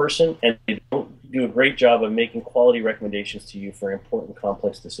as a person, and they don't do a great job of making quality recommendations to you for important,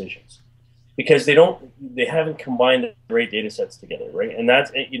 complex decisions." Because they haven't combined the right data sets together, right? And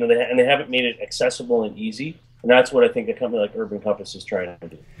that's, they haven't made it accessible and easy. And that's what I think a company like Urban Compass is trying to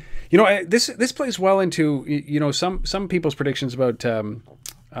do. This plays well into some people's predictions about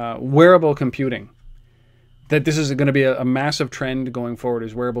wearable computing. that this is going to be a massive trend going forward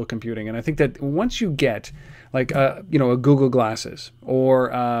is wearable computing. And I think that once you get like a Google Glasses or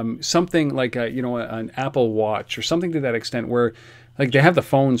something like an Apple Watch or something to that extent, where like they have the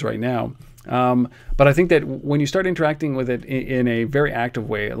phones right now. But I think that when you start interacting with it in a very active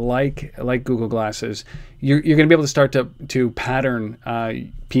way, like Google Glasses, you're going to be able to start to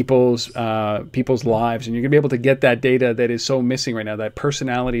pattern people's lives, and you're going to be able to get that data that is so missing right now, that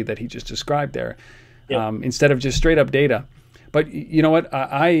personality that he just described there, instead of just straight up data. But you know what?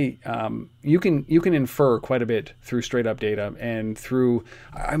 You can infer quite a bit through straight up data and through.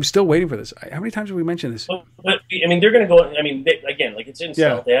 I'm still waiting for this. How many times have we mentioned this? But I mean, they're going to go. I mean, again, like it's in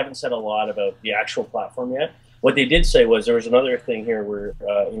stealth. They haven't said a lot about the actual platform yet. What they did say was there was another thing here where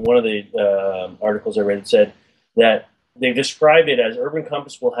in one of the articles I read, it said that they described it as Urban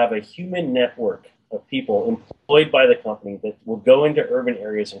Compass will have a human network of people employed by the company that will go into urban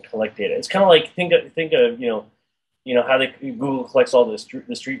areas and collect data. It's kind of like think of how Google collects all the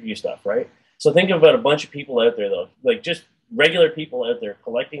street view stuff, right? So think about a bunch of people out there, though, like just regular people out there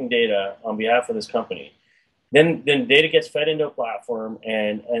collecting data on behalf of this company. Then data gets fed into a platform,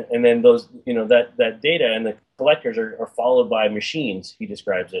 and then those that data and the collectors are followed by machines. He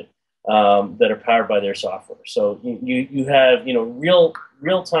describes it that are powered by their software. So you have real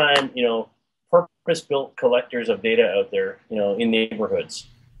time purpose built collectors of data out there in neighborhoods,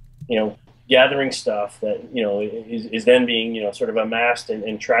 gathering stuff that is then being sort of amassed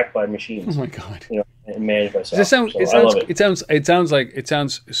and tracked by machines. Oh my God! And managed by software. It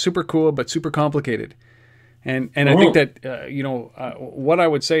sounds super cool, but super complicated. And I think that what I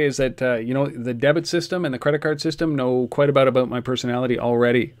would say is that the debit system and the credit card system know quite about my personality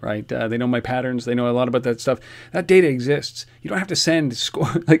already, right? They know my patterns. They know a lot about that stuff. That data exists. You don't have to send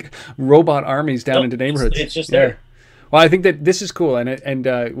like robot armies down into neighborhoods. It's just there. Well, I think that this is cool, and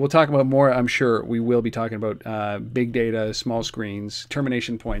we'll talk about more. I'm sure we will be talking about big data, small screens,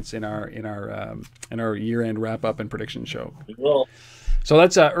 termination points in our year-end wrap-up and prediction show. We will. So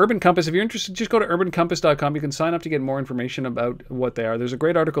that's Urban Compass. If you're interested, just go to urbancompass.com. You can sign up to get more information about what they are. There's a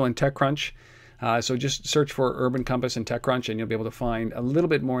great article in TechCrunch. So just search for Urban Compass and TechCrunch, and you'll be able to find a little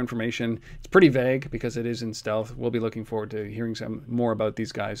bit more information. It's pretty vague because it is in stealth. We'll be looking forward to hearing some more about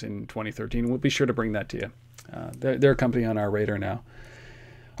these guys in 2013. We'll be sure to bring that to you. They're a company on our radar now.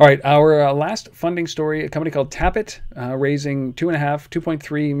 All right, our last funding story, a company called Tapit, raising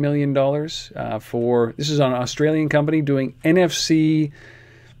 $2.3 million for, this is an Australian company doing NFC,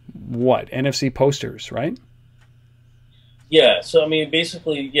 NFC posters, right? Yeah, so I mean,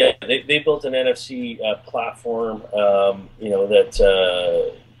 basically, they built an NFC platform, that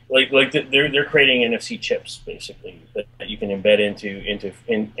they're creating NFC chips basically that you can embed into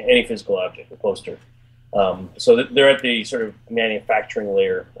any physical object, a poster. So they're at the sort of manufacturing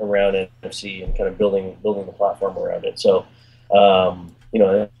layer around NFC and kind of building the platform around it. So, and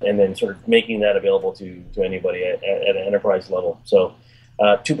then sort of making that available to anybody at an enterprise level. So,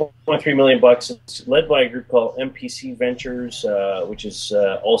 $2.3 million. It's led by a group called MPC Ventures, which is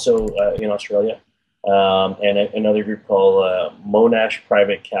also in Australia, and another group called Monash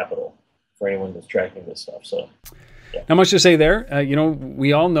Private Capital for anyone that's tracking this stuff. So, yeah. Not much to say there.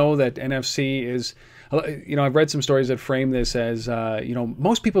 We all know that NFC is. I've read some stories that frame this as,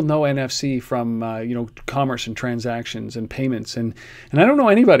 most people know NFC from, commerce and transactions and payments. And I don't know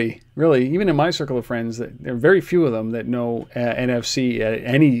anybody, really, even in my circle of friends, that there are very few of them that know NFC at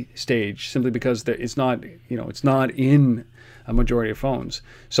any stage, simply because it's not in a majority of phones.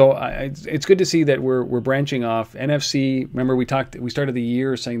 So it's good to see that we're branching off. NFC, remember we started the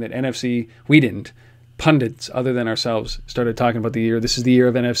year saying that NFC, we didn't. Pundits other than ourselves started talking about the year. This is the year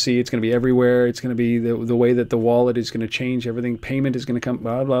of NFC. It's going to be everywhere. It's going to be the way that the wallet is going to change everything. Payment is going to come,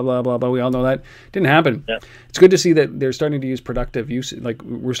 blah, blah, blah, blah, blah. We all know that. Didn't happen. Yeah. It's good to see that they're starting to use productive use. Like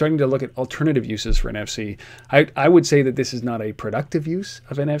we're starting to look at alternative uses for NFC. I would say that this is not a productive use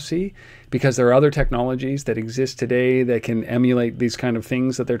of NFC because there are other technologies that exist today that can emulate these kind of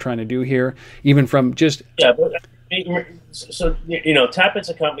things that they're trying to do here, even from just... Yeah, but... So Tapit's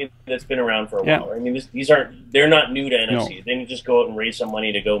a company that's been around for a while. Right? I mean, they're not new to NFC. No. They didn't just go out and raise some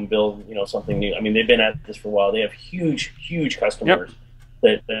money to go and build something new. I mean, they've been at this for a while. They have huge customers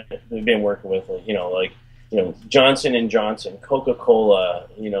that they've been working with. Johnson & Johnson, Coca-Cola,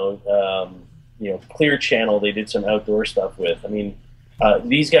 Clear Channel. They did some outdoor stuff with. I mean,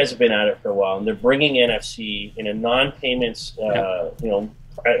 these guys have been at it for a while, and they're bringing NFC in a non-payments, a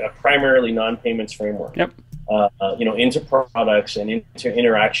primarily non-payments framework. Yep. Into products and into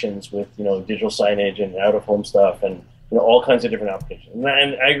interactions with, digital signage and out-of-home stuff and, all kinds of different applications.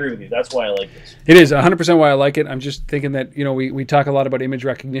 And I agree with you. That's why I like this. It is 100% why I like it. I'm just thinking that, we talk a lot about image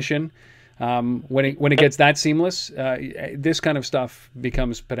recognition. When it gets that seamless, this kind of stuff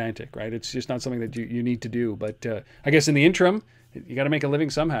becomes pedantic, right? It's just not something that you need to do. But I guess in the interim, you got to make a living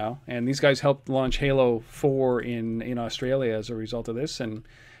somehow. And these guys helped launch Halo 4 in Australia as a result of this, and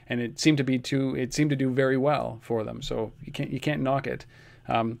it seemed to do very well for them. So you can't knock it.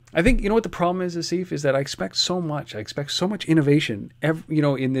 I think what the problem is, Asif, is that I expect so much. I expect so much innovation,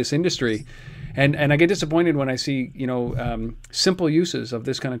 in this industry, and I get disappointed when I see simple uses of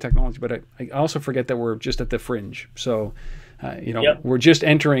this kind of technology. But I also forget that we're just at the fringe. So we're just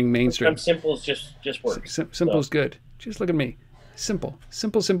entering mainstream. Simple is just works. Simple is good. Just look at me, simple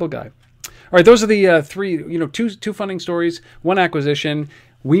guy. All right, those are the three. Two funding stories, one acquisition.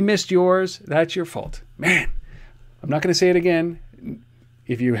 We missed yours. That's your fault, man. I'm not going to say it again.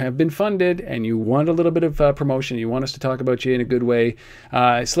 If you have been funded and you want a little bit of promotion, you want us to talk about you in a good way,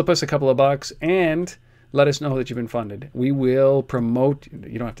 slip us a couple of bucks and let us know that you've been funded. We will promote.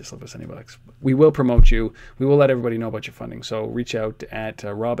 You don't have to slip us any bucks. We will promote you. We will let everybody know about your funding. So reach out at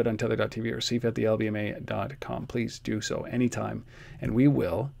rob@untether.tv or steve@thelbma.com. Please do so anytime, and we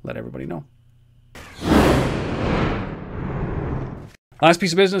will let everybody know. Last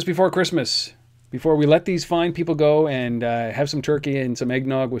piece of business before Christmas. Before we let these fine people go and have some turkey and some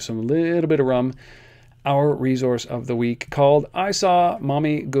eggnog with some little bit of rum, our resource of the week called I Saw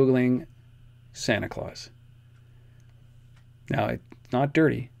Mommy Googling Santa Claus. Now, it's not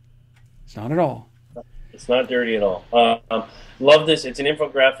dirty. It's not at all. It's not dirty at all. Love this. It's an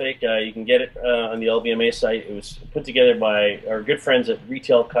infographic. You can get it on the LBMA site. It was put together by our good friends at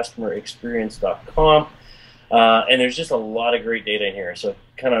retailcustomerexperience.com. And there's just a lot of great data in here. So it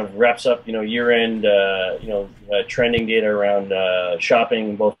kind of wraps up, year-end, trending data around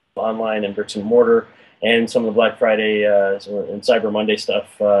shopping, both online and bricks and mortar, and some of the Black Friday and Cyber Monday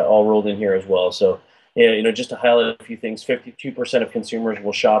stuff all rolled in here as well. So, just to highlight a few things, 52% of consumers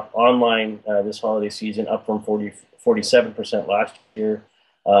will shop online this holiday season, up from 47% last year.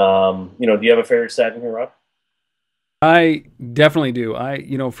 Do you have a favorite stat in here, Rob? I definitely do.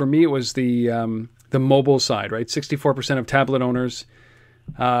 For me, it was the mobile side, right? 64% of tablet owners,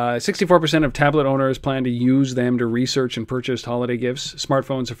 64% of tablet owners plan to use them to research and purchase holiday gifts.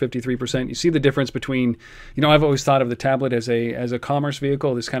 Smartphones are 53%. You see the difference between, I've always thought of the tablet as a commerce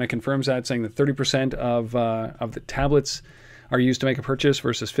vehicle. This kind of confirms that, saying that 30% of the tablets are used to make a purchase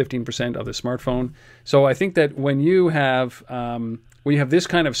versus 15% of the smartphone. So I think that when you have this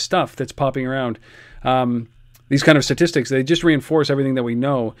kind of stuff that's popping around, these kind of statistics, they just reinforce everything that we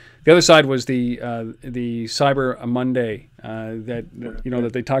know. The other side was the Cyber Monday that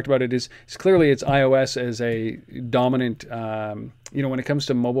they talked about. It's clearly it's iOS as a dominant. When it comes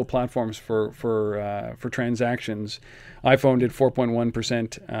to mobile platforms for transactions, iPhone did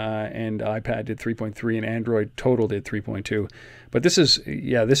 4.1% and iPad did 3.3%, and Android total did 3.2%. But it's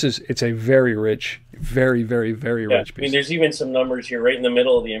a very rich, very, very, very rich piece. There's even some numbers here right in the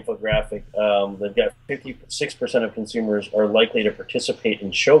middle of the infographic. They've got 56% of consumers are likely to participate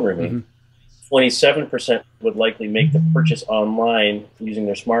in showrooming. 27% would likely make the purchase online using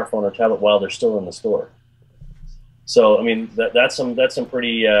their smartphone or tablet while they're still in the store. So that's some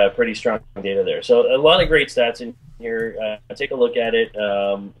pretty strong data there. So a lot of great stats in here. Take a look at it.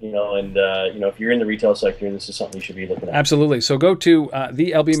 If you're in the retail sector, this is something you should be looking at. Absolutely. So go to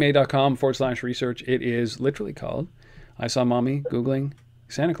thelbma.com/research. It is literally called I Saw Mommy Googling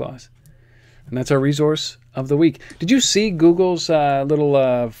Santa Claus. And that's our resource of the week. Did you see Google's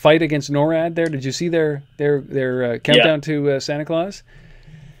little fight against NORAD there? Did you see their countdown to Santa Claus?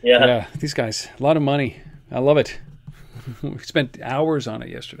 Yeah. These guys, a lot of money. I love it. We spent hours on it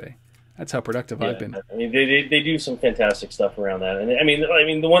yesterday. That's how productive I've been. They do some fantastic stuff around that.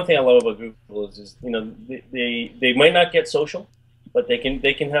 And the one thing I love about Google is they might not get social, but they can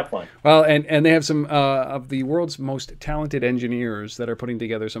have fun. Well, and they have some of the world's most talented engineers that are putting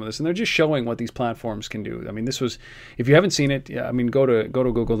together some of this, and they're just showing what these platforms can do. This was, if you haven't seen it, go to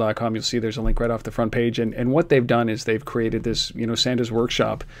google.com. You'll see there's a link right off the front page, and what they've done is they've created this, Santa's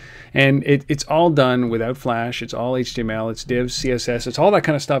workshop, and it's all done without Flash. It's all HTML. It's divs, CSS. It's all that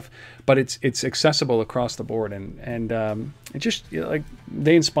kind of stuff, but it's accessible across the board, and it just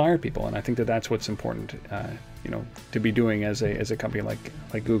they inspire people, and I think that's what's important. To be doing as a company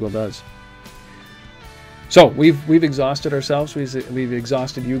like Google does. So we've exhausted ourselves. We've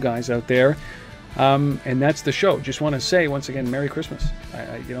exhausted you guys out there, and that's the show. Just want to say once again, Merry Christmas.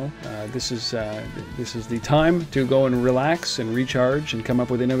 This is the time to go and relax and recharge and come up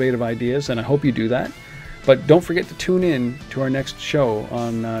with innovative ideas, and I hope you do that. But don't forget to tune in to our next show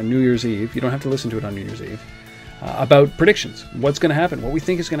on New Year's Eve. You don't have to listen to it on New Year's Eve. About predictions, what's going to happen, what we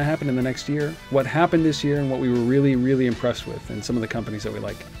think is going to happen in the next year, what happened this year, and what we were really, really impressed with, and some of the companies that we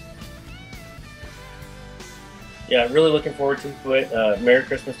like. Yeah, really looking forward to it. Merry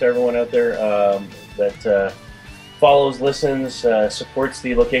Christmas to everyone out there that follows, listens, supports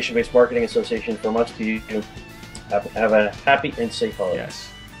the Location-Based Marketing Association. From us to you, have a happy and safe holiday. Yes.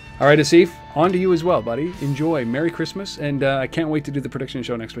 All right, Asif, on to you as well, buddy. Enjoy. Merry Christmas, and I can't wait to do the prediction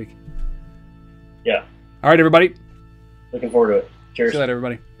show next week. Yeah. All right, everybody. Looking forward to it. Cheers. See you later,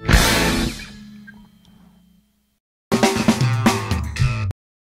 everybody.